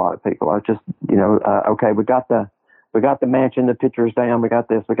with a lot of people. I was just okay, we got the matching the pictures down, we got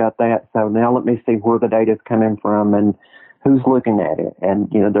this, we got that. So now let me see where the data is coming from and who's looking at it. And,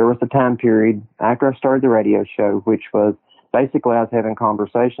 there was a time period after I started the radio show, which was basically I was having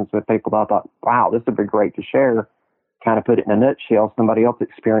conversations with people that I thought, wow, this would be great to share, kind of put it in a nutshell. Somebody else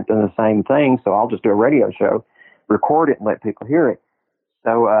experienced the same thing, so I'll just do a radio show, record it, and let people hear it.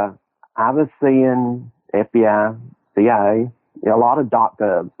 So I was seeing FBI, CIA, a lot of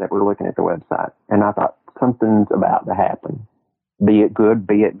 .govs that were looking at the website. And I thought, something's about to happen. Be it good,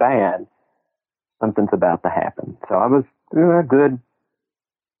 be it bad, something's about to happen. So I was a good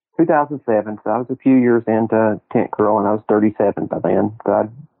 2007, so I was a few years into Tent Girl, and I was 37 by then, so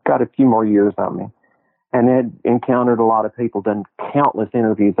I'd got a few more years on me. And had encountered a lot of people, done countless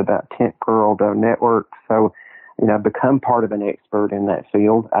interviews about Tent Girl, network, so, become part of an expert in that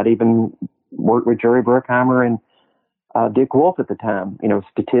field. I'd even worked with Jerry Bruckheimer and Dick Wolf at the time,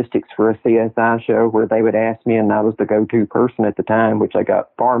 statistics for a CSI show where they would ask me, and I was the go-to person at the time, which I got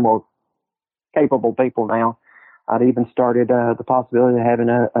far more capable people now. I'd even started the possibility of having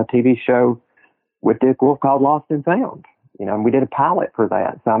a TV show with Dick Wolf called Lost and Found, and we did a pilot for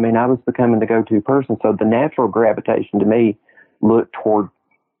that. So, I was becoming the go-to person. So the natural gravitation to me looked toward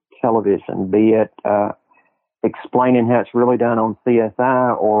television, be it explaining how it's really done on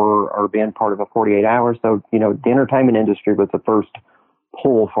CSI or being part of a 48 hours. So, the entertainment industry was the first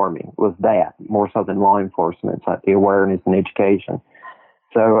pull for me, was that, more so than law enforcement. It's like the awareness and education.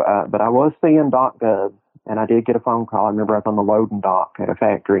 So, but I was seeing Doc Gov, and I did get a phone call. I remember I was on the loading dock at a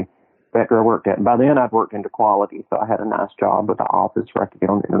factory I worked at. And by then I'd worked into quality, so I had a nice job with the office where I could get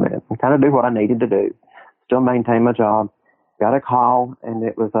on the internet and kind of do what I needed to do, still maintain my job. Got a call, and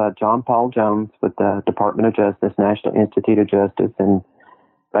it was John Paul Jones with the Department of Justice, National Institute of Justice. And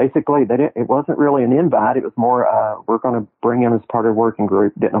basically, it wasn't really an invite. It was more, we're going to bring him as part of a working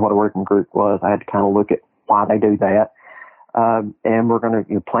group. Didn't know what a working group was. I had to kind of look at why they do that. And we're going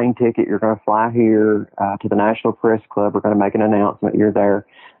to, plane ticket, you're going to fly here to the National Press Club. We're going to make an announcement. You're there.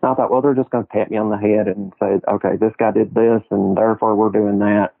 And I thought, well, they're just going to pat me on the head and say, okay, this guy did this, and therefore we're doing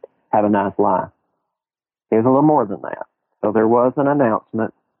that. Have a nice life. It was a little more than that. So there was an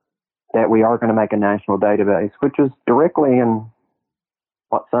announcement that we are going to make a national database, which is directly in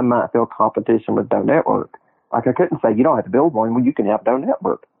what some might feel competition with Doe Network. Like, I couldn't say, you don't have to build one. Well, you can have Doe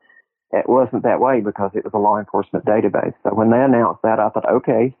Network. It wasn't that way because it was a law enforcement database. So when they announced that, I thought,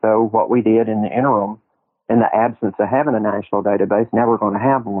 okay, so what we did in the interim, in the absence of having a national database, now we're going to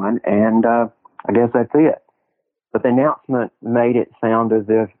have one, and I guess that's it. But the announcement made it sound as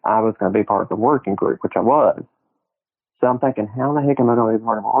if I was going to be part of the working group, which I was. So I'm thinking, how the heck am I going to be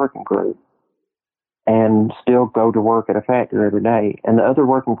part of a working group and still go to work at a factory every day? And the other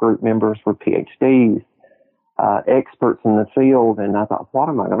working group members were PhDs, experts in the field, and I thought, what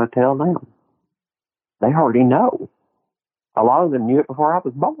am I going to tell them? They already know. A lot of them knew it before I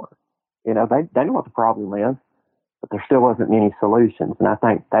was born. They know what the problem is, but there still wasn't many solutions. And I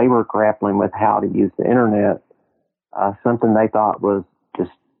think they were grappling with how to use the internet, something they thought was just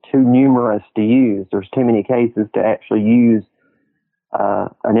too numerous to use. There's too many cases to actually use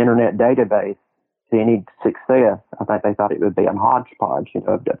an internet database to any success. I think they thought it would be a hodgepodge,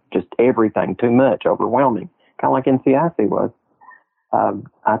 of just everything, too much, overwhelming, kind of like NCIC was.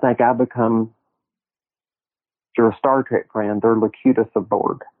 I think I become, if you're a Star Trek fan, their Locutus of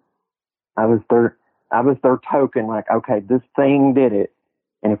Borg. I was their token, like, okay, this thing did it.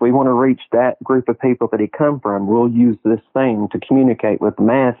 And if we want to reach that group of people that he come from, we'll use this thing to communicate with the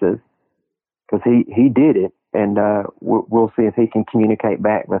masses because he did it, and we'll see if he can communicate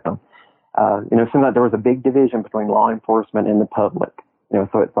back with them. It seemed like there was a big division between law enforcement and the public. So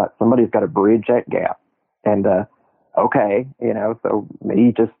it's like somebody's got to bridge that gap. And okay, so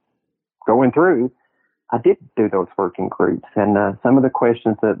me just going through, I did do those working groups, and some of the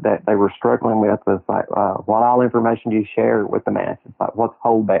questions that they were struggling with was like, what all information do you share with the masses? Like, what's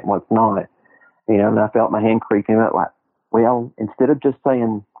holdback and what's not? And I felt my hand creeping up like, well, instead of just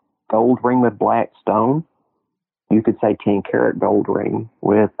saying gold ring with black stone, you could say 10-karat gold ring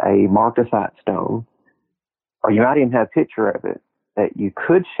with a marcasite stone, or you might even have a picture of it that you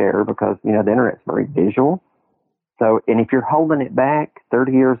could share because, the internet's very visual. So, and if you're holding it back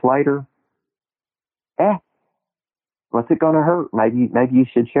 30 years later, what's it going to hurt? Maybe you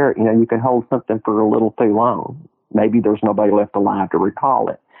should share it. You can hold something for a little too long. Maybe there's nobody left alive to recall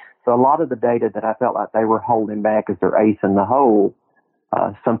it. So a lot of the data that I felt like they were holding back as their ace in the hole,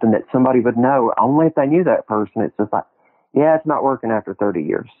 something that somebody would know only if they knew that person. It's just like, yeah, it's not working after 30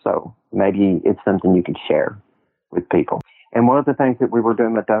 years. So maybe it's something you can share with people. And one of the things that we were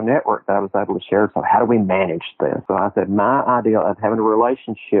doing with Doe Network that I was able to share, so how do we manage this? So I said, my idea of having a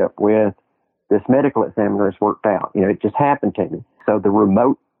relationship with this medical examiner has worked out. It just happened to me. So the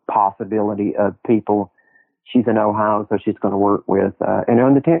remote possibility of people, she's in Ohio, so she's going to work with,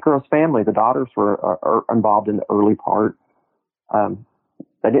 in the Tent Girls family, the daughters were involved in the early part.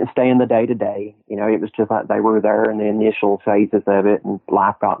 They didn't stay in the day-to-day. It was just like they were there in the initial phases of it, and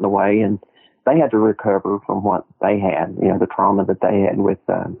life got in the way, and they had to recover from what they had, the trauma that they had with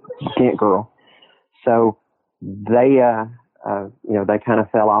Tent Girl. So they they kind of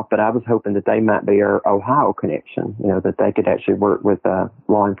fell off, but I was hoping that they might be our Ohio connection, that they could actually work with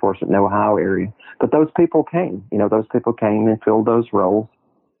law enforcement in the Ohio area. But those people came, and filled those roles.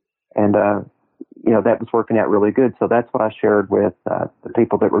 And, that was working out really good. So that's what I shared with the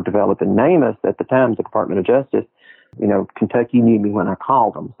people that were developing NamUs at the time, the Department of Justice. Kentucky knew me when I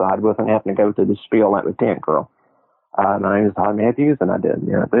called them, so I wasn't having to go through the spiel like with Tent Girl. My name is Todd Matthews, and I did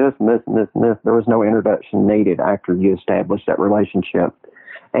this and this and this and this. There was no introduction needed after you established that relationship.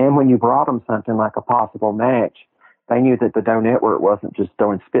 And when you brought them something like a possible match, they knew that the Doe Network wasn't just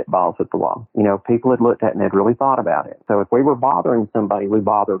throwing spitballs at the wall. People had looked at it and had really thought about it. So if we were bothering somebody, we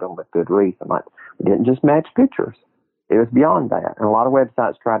bothered them with good reason. Like, we didn't just match pictures. It was beyond that. And a lot of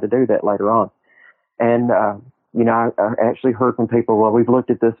websites tried to do that later on. And, I actually heard from people, well, we've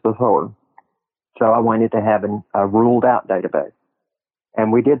looked at this before. So I wanted to have a ruled out database.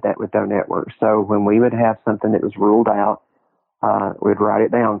 And we did that with Doe Network. So when we would have something that was ruled out, we'd write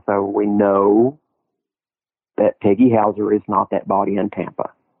it down. So we know that Peggy Hauser is not that body in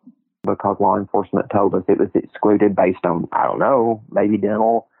Tampa, because law enforcement told us it was excluded based on, I don't know, maybe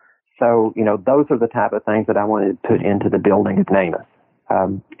dental. So, those are the type of things that I wanted to put into the building of NamUs.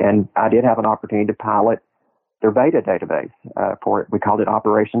 And I did have an opportunity to pilot their beta database for it. We called it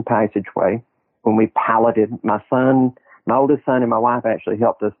Operation Passageway. When we piloted, my oldest son and my wife actually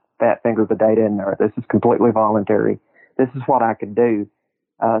helped us fat finger the data in there. This is completely voluntary. This is what I could do.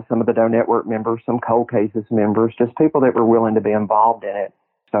 Some of the Doe Network members, some cold cases members, just people that were willing to be involved in it.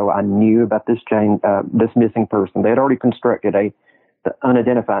 So I knew about this missing person. They had already constructed the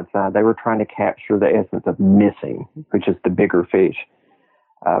unidentified side. They were trying to capture the essence of missing, which is the bigger fish.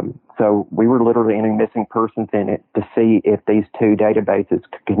 So we were literally entering missing persons in it to see if these two databases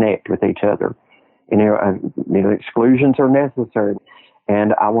could connect with each other. Exclusions are necessary.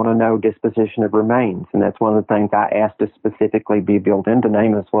 And I want to know disposition of remains. And that's one of the things I asked to specifically be built into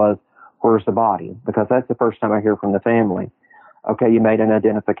NamUs was, where's the body? Because that's the first time I hear from the family. Okay, you made an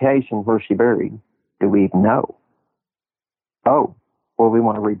identification. Where's she buried? Do we even know? Oh, well, we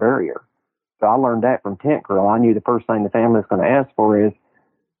want to rebury her. So I learned that from Tent Girl. I knew the first thing the family is going to ask for is,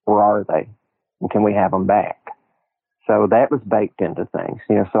 where are they? And can we have them back? So that was baked into things.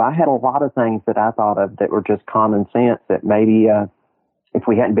 So I had a lot of things that I thought of that were just common sense that maybe if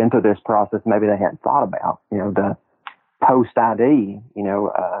we hadn't been through this process, maybe they hadn't thought about. The post-ID,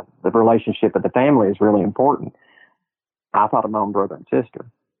 the relationship of the family is really important. I thought of my own brother and sister.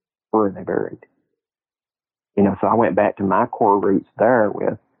 Where are they buried? So I went back to my core roots there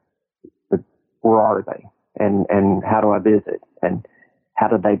with where are they? And how do I visit? And how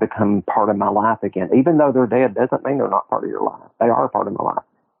do they become part of my life again? Even though they're dead doesn't mean they're not part of your life. They are part of my life.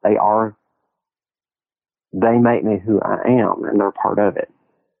 They make me who I am, and they're part of it.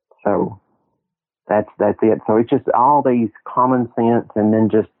 So that's it. So it's just all these common sense and then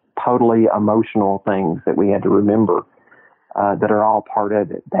just totally emotional things that we had to remember that are all part of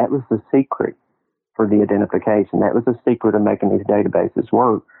it. That was the secret for the identification. That was the secret of making these databases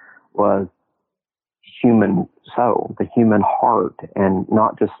work, was human soul, the human heart, and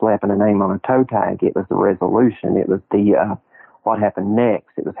not just slapping a name on a toe tag. It was the resolution. It was the what happened next.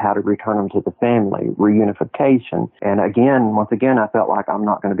 It was how to return them to the family, reunification. And once again, I felt like I'm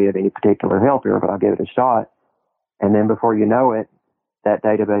not going to be of any particular help here, but I'll give it a shot. And then before you know it, that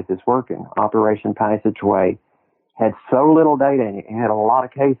database is working. Operation Passageway had so little data in it. It had a lot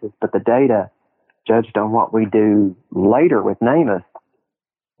of cases, but the data, judged on what we do later with NamUs,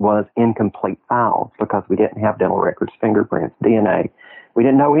 was incomplete files because we didn't have dental records, fingerprints, DNA. We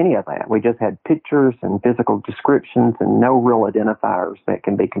didn't know any of that. We just had pictures and physical descriptions and no real identifiers that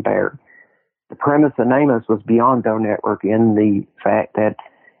can be compared. The premise of NamUs was beyond Doe Network in the fact that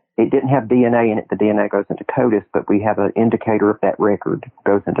it didn't have DNA in it. The DNA goes into CODIS, but we have an indicator of that record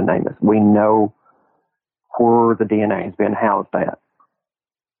goes into NamUs. We know where the DNA has been housed at.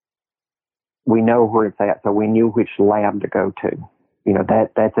 We know where it's at, so we knew which lab to go to.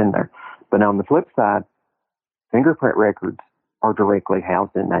 That's in there. But on the flip side, fingerprint records are directly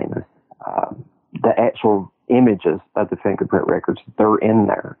housed in NamUs. The actual images of the fingerprint records, they're in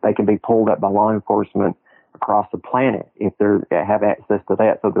there. They can be pulled up by law enforcement across the planet if they have access to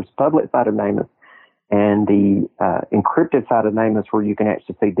that. So there's public side of NamUs and the encrypted side of NamUs where you can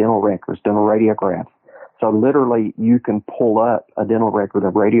actually see dental records, dental radiographs. So literally you can pull up a dental record,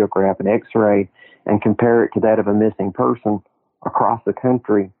 a radiograph, an x-ray, and compare it to that of a missing person across the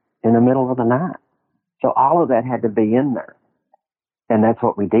country in the middle of the night. So all of that had to be in there. And that's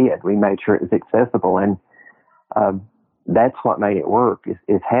what we did. We made sure it was accessible. And that's what made it work,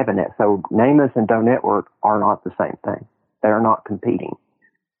 is having it. So NamUs and Doe Network are not the same thing. They're not competing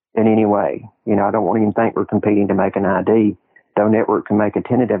in any way. I don't want to even think we're competing to make an ID. Doe Network can make a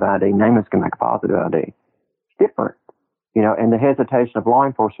tentative ID, NamUs can make a positive ID. It's different, and the hesitation of law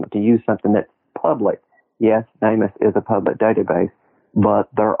enforcement to use something that's public. Yes, NamUs is a public database, but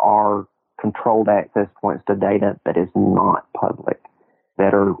there are controlled access points to data that is not public,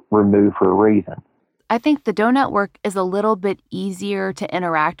 that are removed for a reason. I think the Doe Network is a little bit easier to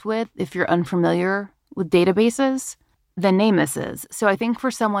interact with if you're unfamiliar with databases than NamUs is. So I think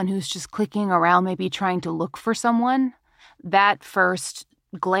for someone who's just clicking around, maybe trying to look for someone, that first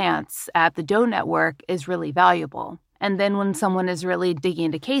glance at the Doe Network is really valuable. And then when someone is really digging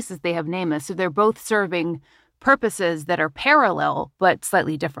into cases, they have NamUs. So they're both serving purposes that are parallel, but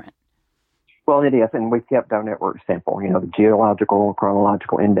slightly different. Well, it is, and we kept Doe Network simple. The geological,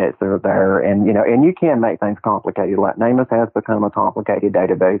 chronological index are there, and you can make things complicated. Like NamUs has become a complicated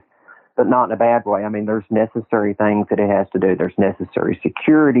database, but not in a bad way. I mean, there's necessary things that it has to do. There's necessary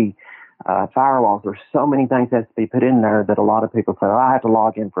security, firewalls. There's so many things that has to be put in there that a lot of people say, oh, I have to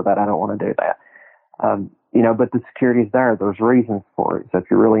log in for that. I don't want to do that. But the security is there. There's reasons for it. So if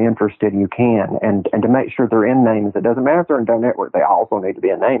you're really interested, you can. And to make sure they're in NamUs, it doesn't matter if they're in Doe Network. They also need to be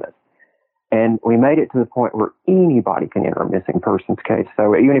in NamUs. And we made it to the point where anybody can enter a missing persons case.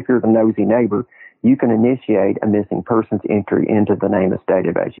 So even if you're the nosy neighbor, you can initiate a missing persons entry into the NamUs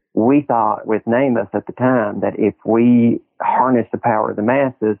database. We thought with NamUs at the time that if we harness the power of the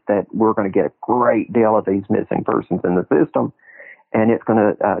masses, that we're going to get a great deal of these missing persons in the system, and it's going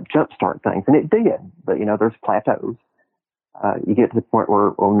to jumpstart things. And it did. But, there's plateaus. You get to the point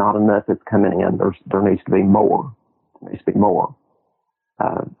where, not enough is coming in. There needs to be more. There needs to be more.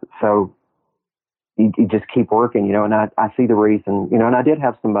 So you just keep working, and I see the reason, and I did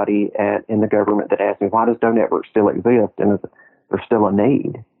have somebody in the government that asked me, why does Doe Network still exist? And there's still a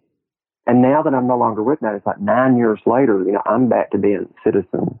need. And now that I'm no longer with that, it's like 9 years later, I'm back to being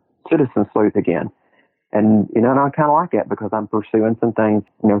citizen sleuth again. And, and I kind of like that because I'm pursuing some things,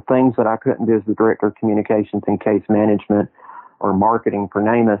 things that I couldn't do as the director of communications and case management or marketing for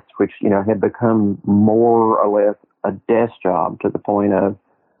NamUs, which, had become more or less a desk job to the point of,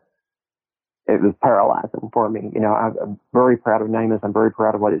 it was paralyzing for me. I'm very proud of NamUs. I'm very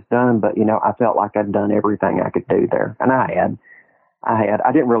proud of what it's done, but, I felt like I'd done everything I could do there. And I had.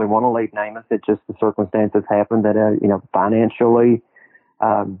 I didn't really want to leave NamUs. It just, the circumstances happened that, financially,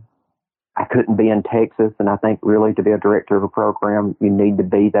 I couldn't be in Texas. And I think really to be a director of a program, you need to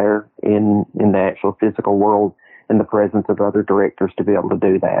be there in the actual physical world in the presence of other directors to be able to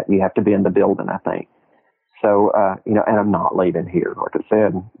do that. You have to be in the building, I think. So, and I'm not leaving here. Like I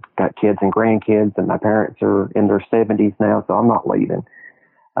said, got kids and grandkids, and my parents are in their 70s now, so I'm not leaving.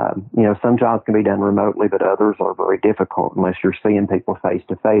 Some jobs can be done remotely, but others are very difficult unless you're seeing people face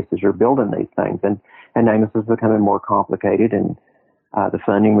to face as you're building these things. And NamUs is becoming more complicated, and the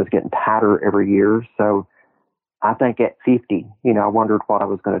funding was getting tighter every year. So I think at 50, I wondered what I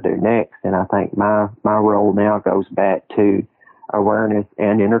was going to do next. And I think my role now goes back to awareness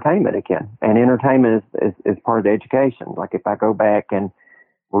and entertainment again. And entertainment is part of the education. Like if I go back and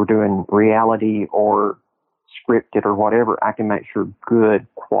we're doing reality or scripted or whatever, I can make sure good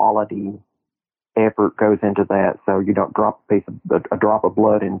quality effort goes into that. So you don't drop a drop of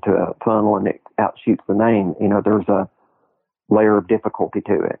blood into a funnel and it outshoots the name. There's a layer of difficulty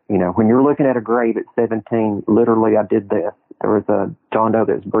to it. When you're looking at a grave at 17, literally I did this. There was a John Doe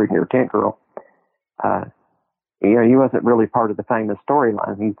that was buried near Tent Girl. He wasn't really part of the famous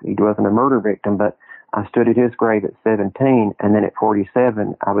storyline. He wasn't a murder victim, but I stood at his grave at 17, and then at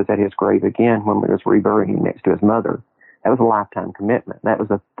 47, I was at his grave again when we was reburying him next to his mother. That was a lifetime commitment. That was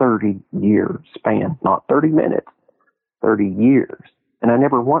a 30-year span, not 30 minutes, 30 years. And I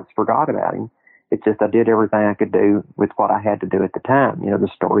never once forgot about him. It's just I did everything I could do with what I had to do at the time. The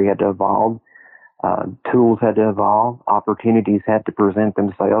story had to evolve. Tools had to evolve. Opportunities had to present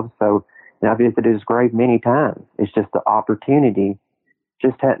themselves. So I visited his grave many times. It's just the opportunity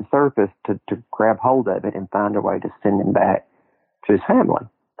just hadn't surfaced to grab hold of it and find a way to send him back to his family.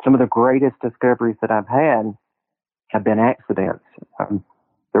 Some of the greatest discoveries that I've had have been accidents.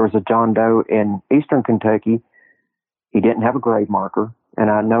 There was a John Doe in eastern Kentucky. He didn't have a grave marker. And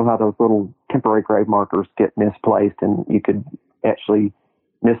I know how those little temporary grave markers get misplaced, and you could actually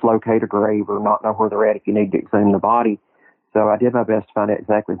mislocate a grave or not know where they're at if you need to examine the body. So I did my best to find out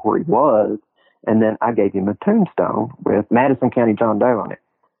exactly where he was, and then I gave him a tombstone with Madison County John Doe on it.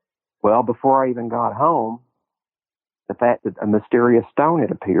 Well, before I even got home, the fact that a mysterious stone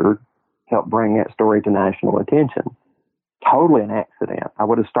had appeared helped bring that story to national attention. Totally an accident. I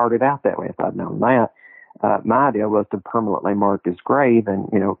would have started out that way if I'd known that. My idea was to permanently mark his grave, and,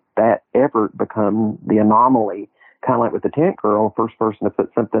 that effort become the anomaly, kind of like with the Tent Girl, first person to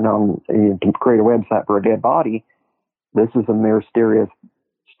put something on, to create a website for a dead body. this is a mysterious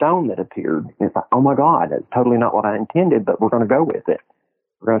stone that appeared. And it's like, oh my God, that's totally not what I intended, but we're going to go with it.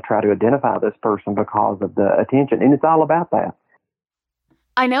 We're going to try to identify this person because of the attention. And it's all about that.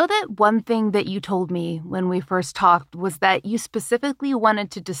 I know that one thing that you told me when we first talked was that you specifically wanted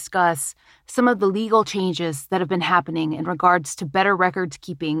to discuss some of the legal changes that have been happening in regards to better records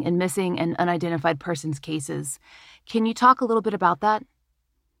keeping in missing and unidentified persons cases. Can you talk a little bit about that?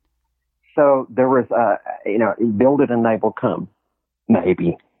 So there was, build it and they will come.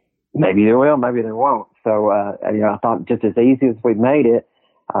 Maybe they will, maybe they won't. So, I thought just as easy as we made it,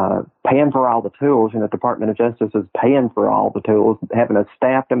 paying for all the tools, the Department of Justice is paying for all the tools, having a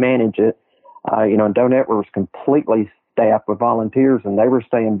staff to manage it. And Donut was completely staffed with volunteers, and they were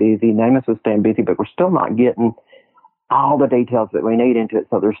staying busy. NamUs was staying busy, but we're still not getting all the details that we need into it.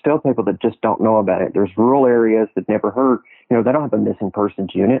 So there's still people that just don't know about it. There's rural areas that never heard. They don't have a missing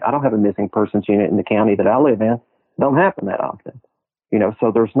persons unit. I don't have a missing persons unit in the county that I live in. It don't happen that often.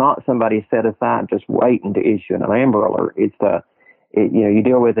 So there's not somebody set aside just waiting to issue an Amber Alert. You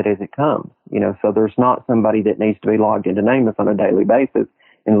deal with it as it comes, so there's not somebody that needs to be logged into NamUs on a daily basis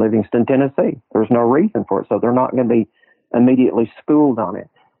in Livingston, Tennessee. There's no reason for it. So they're not going to be immediately schooled on it.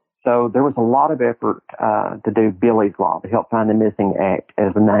 So there was a lot of effort to do Billy's Law, to help find the Missing Act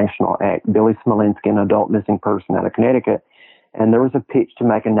as a national act. Billy Smolinski, an adult missing person out of Connecticut. And there was a pitch to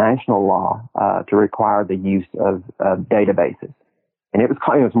make a national law to require the use of databases. And it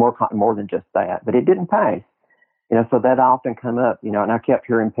was more than just that, but it didn't pass. So that often come up, and I kept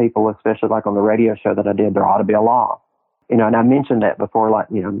hearing people, especially like on the radio show that I did, there ought to be a law, and I mentioned that before,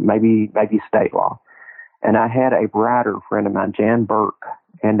 like, maybe state law. And I had a writer friend of mine, Jan Burke,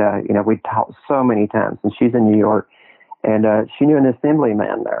 and, we talked so many times, and she's in New York, and she knew an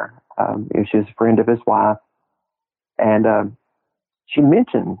assemblyman there. She was a friend of his wife, and she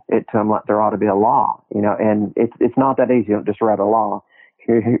mentioned it to him like there ought to be a law, and it's not that easy. You don't just write a law.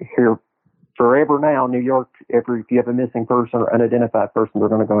 Here forever now, New York, if you have a missing person or unidentified person, they're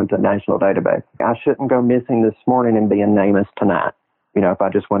going to go into a national database. I shouldn't go missing this morning and be in NamUs tonight, if I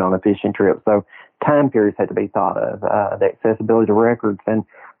just went on a fishing trip. So time periods had to be thought of, the accessibility to records. And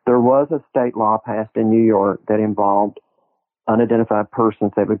there was a state law passed in New York that involved unidentified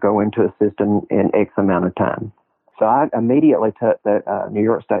persons that would go into a system in X amount of time. So I immediately took that New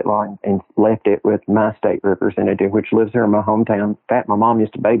York state law and left it with my state representative, which lives here in my hometown. In fact, my mom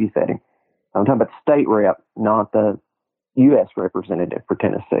used to babysit him. I'm talking about the state rep, not the U.S. representative for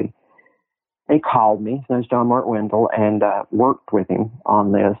Tennessee. He called me, his name's John Mark Wendell, and worked with him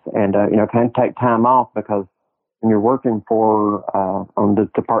on this, and kind of take time off, because when you're working for on the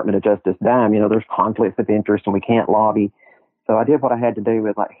Department of Justice dime, there's conflicts of interest and we can't lobby. So I did what I had to do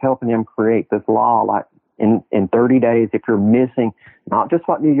with like helping them create this law, like in 30 days, if you're missing, not just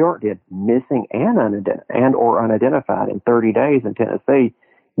what New York did, missing and or unidentified in 30 days in Tennessee,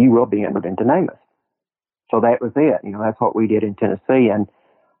 you will be entered into NamUs. So that was it. That's what we did in Tennessee. And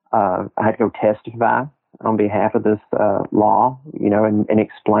I had to go testify on behalf of this law, and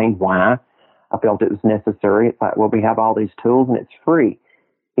explain why I felt it was necessary. It's like, well, we have all these tools and it's free,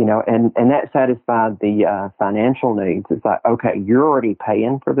 and that satisfied the financial needs. It's like, okay, you're already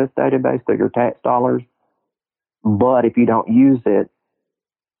paying for this database through your tax dollars, but if you don't use it,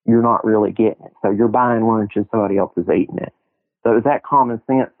 you're not really getting it. So you're buying lunch and somebody else is eating it. So it was that common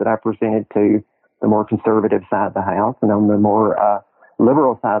sense that I presented to the more conservative side of the House, and on the more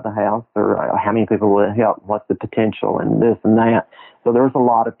liberal side of the House, or how many people will it help, what's the potential, and this and that. So there was a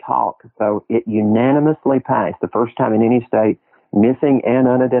lot of talk. So it unanimously passed, the first time in any state, missing and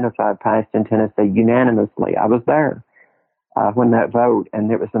unidentified passed in Tennessee unanimously. I was there when that vote,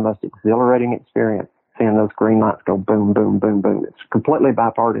 and it was the most exhilarating experience, seeing those green lights go boom, boom, boom, boom. It's completely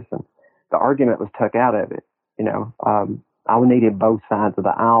bipartisan. The argument was took out of it, I needed both sides of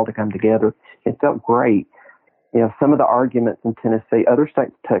the aisle to come together. It felt great. Some of the arguments in Tennessee, other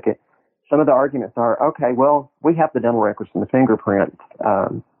states took it. Some of the arguments are, okay, well, we have the dental records and the fingerprints.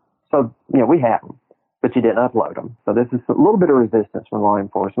 So, we have them, but you didn't upload them. So this is a little bit of resistance from law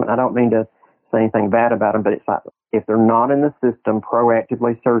enforcement. I don't mean to say anything bad about them, but it's like, if they're not in the system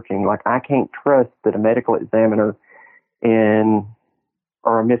proactively searching, like I can't trust that a medical examiner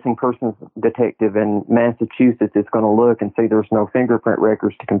or a missing persons detective in Massachusetts is going to look and see there's no fingerprint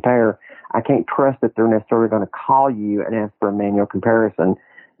records to compare. I can't trust that they're necessarily going to call you and ask for a manual comparison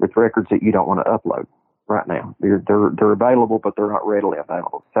with records that you don't want to upload right now. They're available, but they're not readily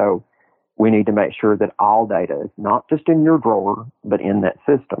available. So we need to make sure that all data is not just in your drawer, but in that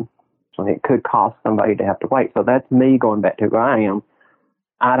system. So it could cost somebody to have to wait. So that's me going back to who I am.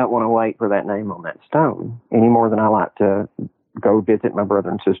 I don't want to wait for that name on that stone any more than I like to go visit my brother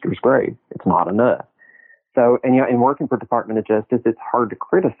and sister's grave. It's not enough. So, and, in working for Department of Justice, it's hard to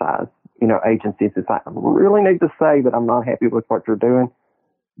criticize, agencies. It's like, I really need to say that I'm not happy with what you're doing,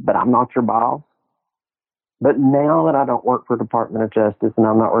 but I'm not your boss. But now that I don't work for Department of Justice and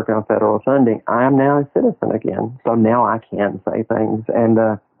I'm not working on federal funding, I am now a citizen again. So now I can say things. And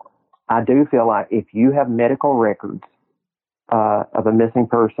I do feel like if you have medical records of a missing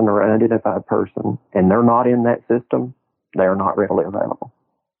person or unidentified person and they're not in that system, they're not readily available.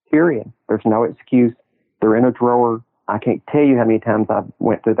 Period. There's no excuse. They're in a drawer. I can't tell you how many times I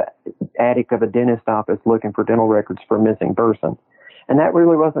went to the attic of a dentist office looking for dental records for a missing person. And that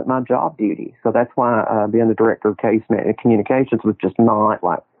really wasn't my job duty. So that's why being the director of case communications was just not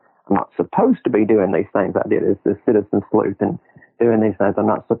like, I'm not supposed to be doing these things I did as the citizen sleuth and doing these things. I'm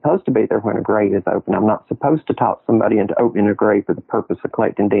not supposed to be there when a grave is open. I'm not supposed to talk somebody into opening a grave for the purpose of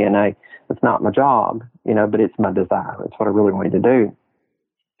collecting DNA. It's not my job, but it's my desire. It's what I really wanted to do.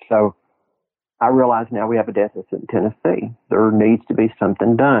 So I realize now we have a deficit in Tennessee. There needs to be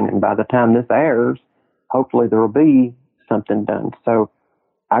something done. And by the time this airs, hopefully there will be something done. So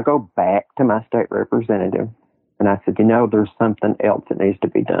I go back to my state representative and I said, there's something else that needs to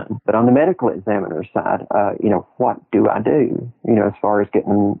be done. But on the medical examiner side, what do I do, as far as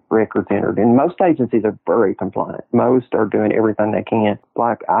getting records entered? And most agencies are very compliant. Most are doing everything they can.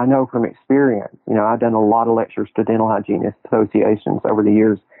 Like I know from experience, I've done a lot of lectures to dental hygienist associations over the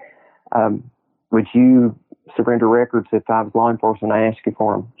years. Would you surrender records if I was law enforcement and I asked you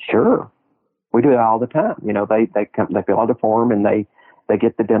for them? Sure. We do it all the time. They fill out a form and they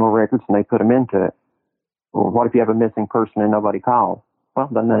get the dental records and they put them into it. Well, what if you have a missing person and nobody calls? Well,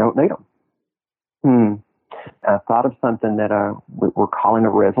 then they don't need them. I thought of something that we're calling a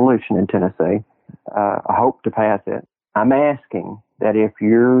resolution in Tennessee. I hope to pass it. I'm asking that if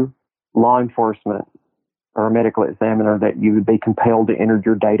you're law enforcement or a medical examiner, that you would be compelled to enter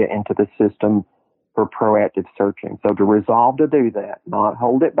your data into the system for proactive searching. So to resolve to do that, not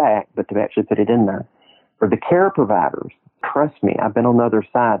hold it back, but to actually put it in there. For the care providers, trust me, I've been on the other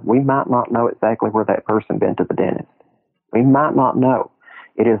side. We might not know exactly where that person been to the dentist. We might not know.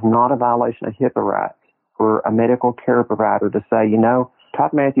 It is not a violation of HIPAA rights for a medical care provider to say,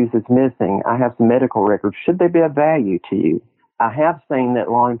 Todd Matthews is missing. I have some medical records. Should they be of value to you? I have seen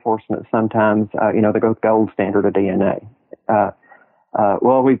that law enforcement sometimes, they go with gold standard of DNA.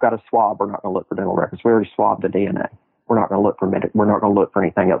 Well, we've got a swab. We're not going to look for dental records. We already swabbed the DNA. We're not going to look for we're not going to look for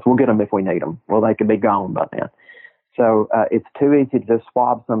anything else. We'll get them if we need them. Well, they could be gone by then. So it's too easy to just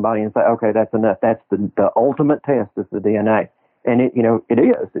swab somebody and say, okay, that's enough. That's the ultimate test is the DNA. And it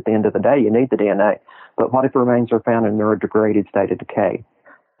is. At the end of the day, you need the DNA. But what if remains are found and they're a degraded state of decay?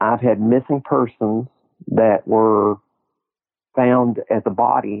 I've had missing persons that were found as a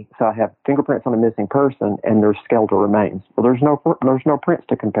body. So I have fingerprints on a missing person and there's skeletal remains. Well, there's no prints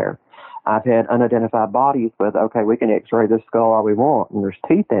to compare. I've had unidentified bodies with, okay, we can x-ray this skull all we want and there's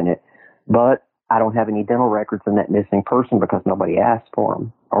teeth in it, but I don't have any dental records in that missing person because nobody asked for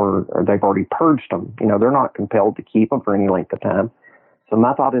them or they've already purged them. They're not compelled to keep them for any length of time. So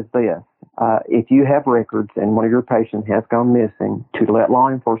my thought is this, if you have records and one of your patients has gone missing, to let law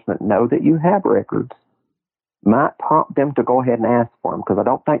enforcement know that you have records might prompt them to go ahead and ask for them, because I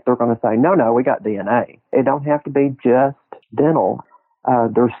don't think they're going to say, no, we got DNA. It don't have to be just dental.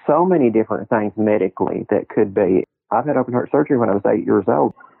 There's so many different things medically that could be. I've had open heart surgery when I was 8 years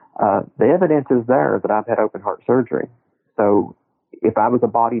old. The evidence is there that I've had open heart surgery. So if I was a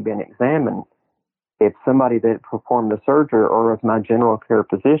body being examined, if somebody that performed the surgery or was my general care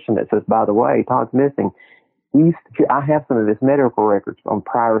physician that says, by the way, Todd's missing, I have some of his medical records on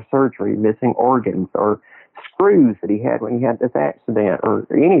prior surgery, missing organs or screws that he had when he had this accident or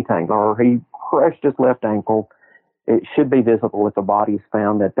anything, or he crushed his left ankle. It should be visible if the body's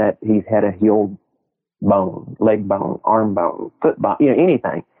found that he's had a healed bone, leg bone, arm bone, foot bone,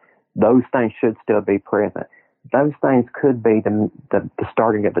 anything. Those things should still be present. Those things could be the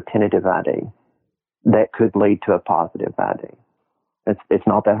starting of the tentative ID that could lead to a positive ID. It's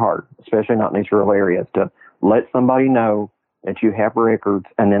not that hard, especially not in these rural areas, to let somebody know that you have records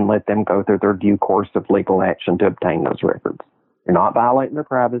and then let them go through their due course of legal action to obtain those records. You're not violating their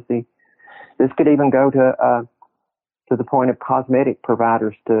privacy. This could even go to the point of cosmetic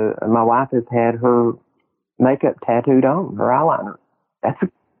providers. My wife has had her makeup tattooed on, her eyeliner.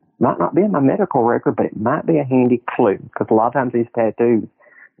 Might not be in my medical record, but it might be a handy clue, because a lot of times these tattoos,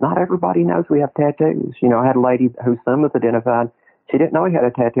 not everybody knows we have tattoos. I had a lady whose son was identified. She didn't know he had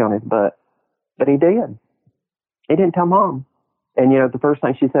a tattoo on his butt, but he did. He didn't tell mom. And, the first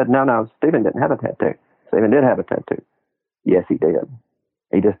thing she said, no, Stephen didn't have a tattoo. Stephen did have a tattoo. Yes, he did.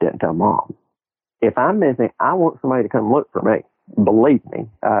 He just didn't tell mom. If I'm missing, I want somebody to come look for me. believe me,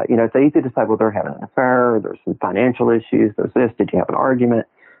 it's easy to say, well, they're having an affair, there's some financial issues, there's this, did you have an argument?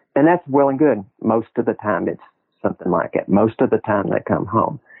 And that's well and good. Most of the time it's something like that. Most of the time they come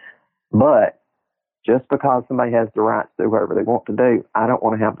home. But just because somebody has the rights to do whatever they want to do, I don't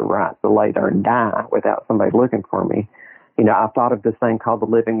want to have the rights to lay there and die without somebody looking for me. I've thought of this thing called the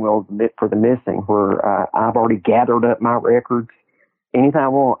living will for the missing, where I've already gathered up my records, anything I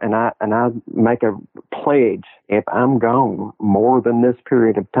want, and I make a pledge: if I'm gone more than this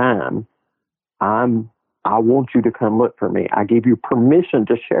period of time, I want you to come look for me. I give you permission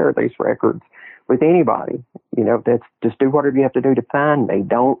to share these records with anybody. That's just do whatever you have to do to find me.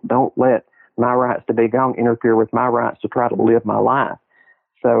 Don't let my rights to be gone interfere with my rights to try to live my life.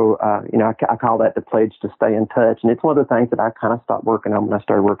 So, I call that the pledge to stay in touch. And it's one of the things that I kind of stopped working on when I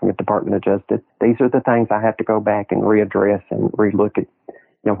started working with the Department of Justice. These are the things I have to go back and readdress and relook at,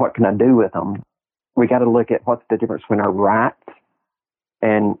 what can I do with them? We got to look at what's the difference between our rights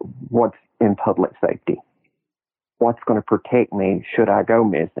and what's in public safety. What's going to protect me should I go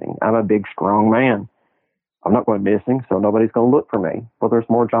missing? I'm a big, strong man. I'm not going missing, so nobody's going to look for me. Well, there's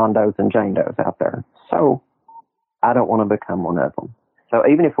more John Does and Jane Does out there. So I don't want to become one of them. So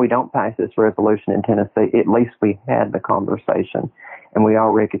even if we don't pass this resolution in Tennessee, at least we had the conversation and we all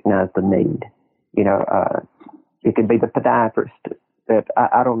recognize the need. It could be the podiatrist that,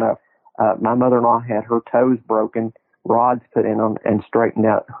 I don't know. My mother-in-law had her toes broken, rods put in them, and straightened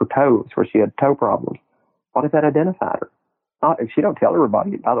out her toes where she had toe problems. What if that identified her? Not if she don't tell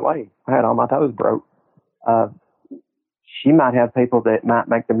everybody, by the way, I had all my toes broke. She might have people that might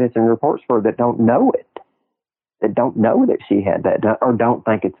make the missing reports for her that don't know it, that don't know that she had that done, or don't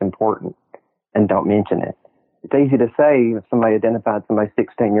think it's important and don't mention it. It's easy to say if somebody identified somebody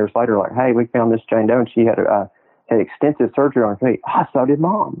 16 years later, like, hey, we found this Jane Doe and she had extensive surgery on her feet. Oh, so did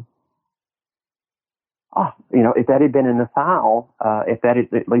Mom. Oh, if that had been in the file, if that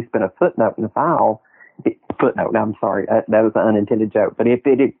had at least been a footnote in the file, I'm sorry, that was an unintended joke. But if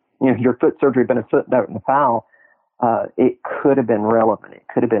it had, your foot surgery had been a footnote in the file, it could have been relevant. It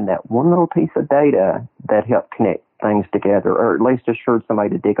could have been that one little piece of data that helped connect things together, or at least assured somebody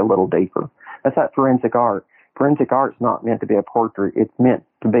to dig a little deeper. That's like forensic art. Forensic art's not meant to be a portrait. It's meant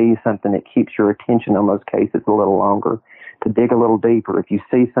to be something that keeps your attention on those cases a little longer, to dig a little deeper. If you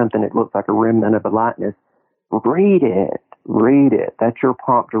see something that looks like a remnant of a likeness, read it. Read it. That's your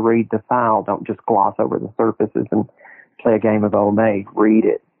prompt to read the file. Don't just gloss over the surfaces and play a game of old maid. Read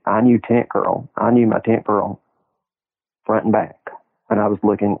it. I knew Tent Girl. I knew my Tent Girl front and back. And I was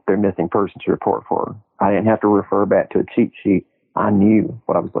looking at their missing persons report for her. I didn't have to refer back to a cheat sheet. I knew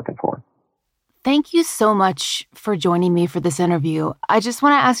what I was looking for. Thank you so much for joining me for this interview. I just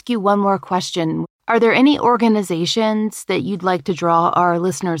want to ask you one more question. Are there any organizations that you'd like to draw our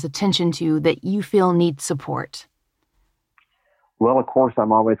listeners' attention to that you feel need support? Well, of course,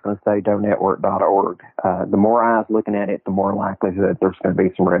 I'm always going to say donetwork.org. The more eyes looking at it, the more likelihood there's going to be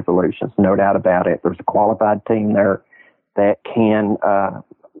some resolutions. No doubt about it. There's a qualified team there that can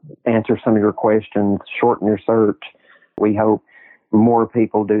answer some of your questions, shorten your search. We hope more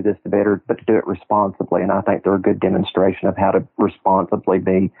people do this, the better, but to do it responsibly. And I think they're a good demonstration of how to responsibly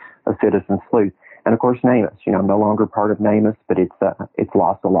be a citizen sleuth. And of course, NamUs. I'm no longer part of NamUs, but it's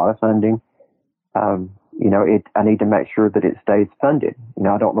lost a lot of funding. I need to make sure that it stays funded.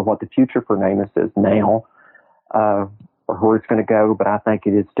 I don't know what the future for NamUs is now, or where it's going to go, but I think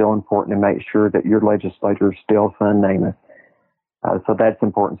it is still important to make sure that your legislators still fund NamUs. So that's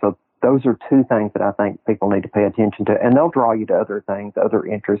important. So those are two things that I think people need to pay attention to, and they'll draw you to other things, other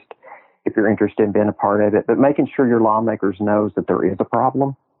interests, if you're interested in being a part of it. But making sure your lawmakers knows that there is a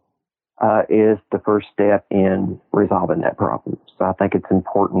problem is the first step in resolving that problem. So I think it's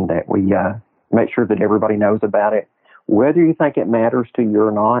important that we make sure that everybody knows about it. Whether you think it matters to you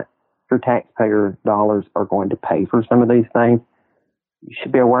or not, your taxpayer dollars are going to pay for some of these things. You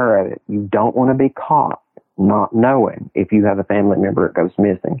should be aware of it. You don't want to be caught not knowing if you have a family member that goes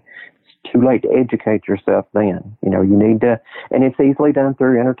missing. It's too late to educate yourself then. You need to, and it's easily done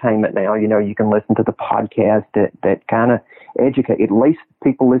through entertainment now. You can listen to the podcast that kind of educate. At least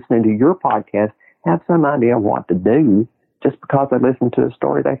people listening to your podcast have some idea what to do just because they listened to a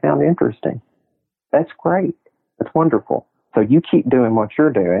story they found interesting. That's great. That's wonderful. So you keep doing what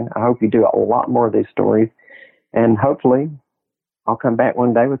you're doing. I hope you do a lot more of these stories. And hopefully I'll come back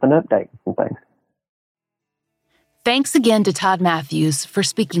one day with an update and things. Thanks again to Todd Matthews for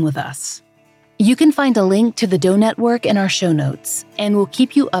speaking with us. You can find a link to the Doe Network in our show notes, and we'll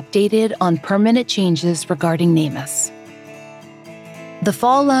keep you updated on permanent changes regarding NamUs. The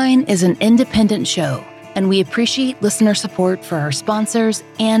Fall Line is an independent show, and we appreciate listener support for our sponsors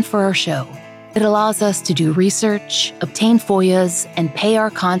and for our show. It allows us to do research, obtain FOIAs, and pay our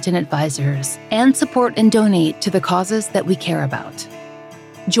content advisors, and support and donate to the causes that we care about.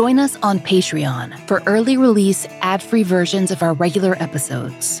 Join us on Patreon for early release ad-free versions of our regular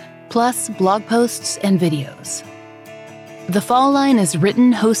episodes, plus blog posts and videos. The Fall Line is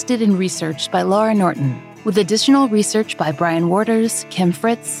written, hosted, and researched by Laura Norton, with additional research by Brian Waters, Kim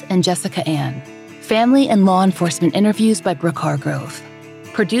Fritz, and Jessica Ann. Family and law enforcement interviews by Brooke Hargrove.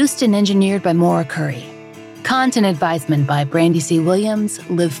 Produced and engineered by Maura Curry. Content advisement by Brandy C. Williams,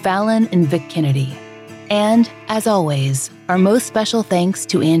 Liv Fallon, and Vic Kennedy. And, as always, our most special thanks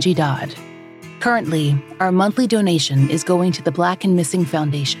to Angie Dodd. Currently, our monthly donation is going to the Black and Missing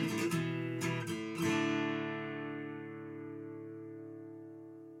Foundation.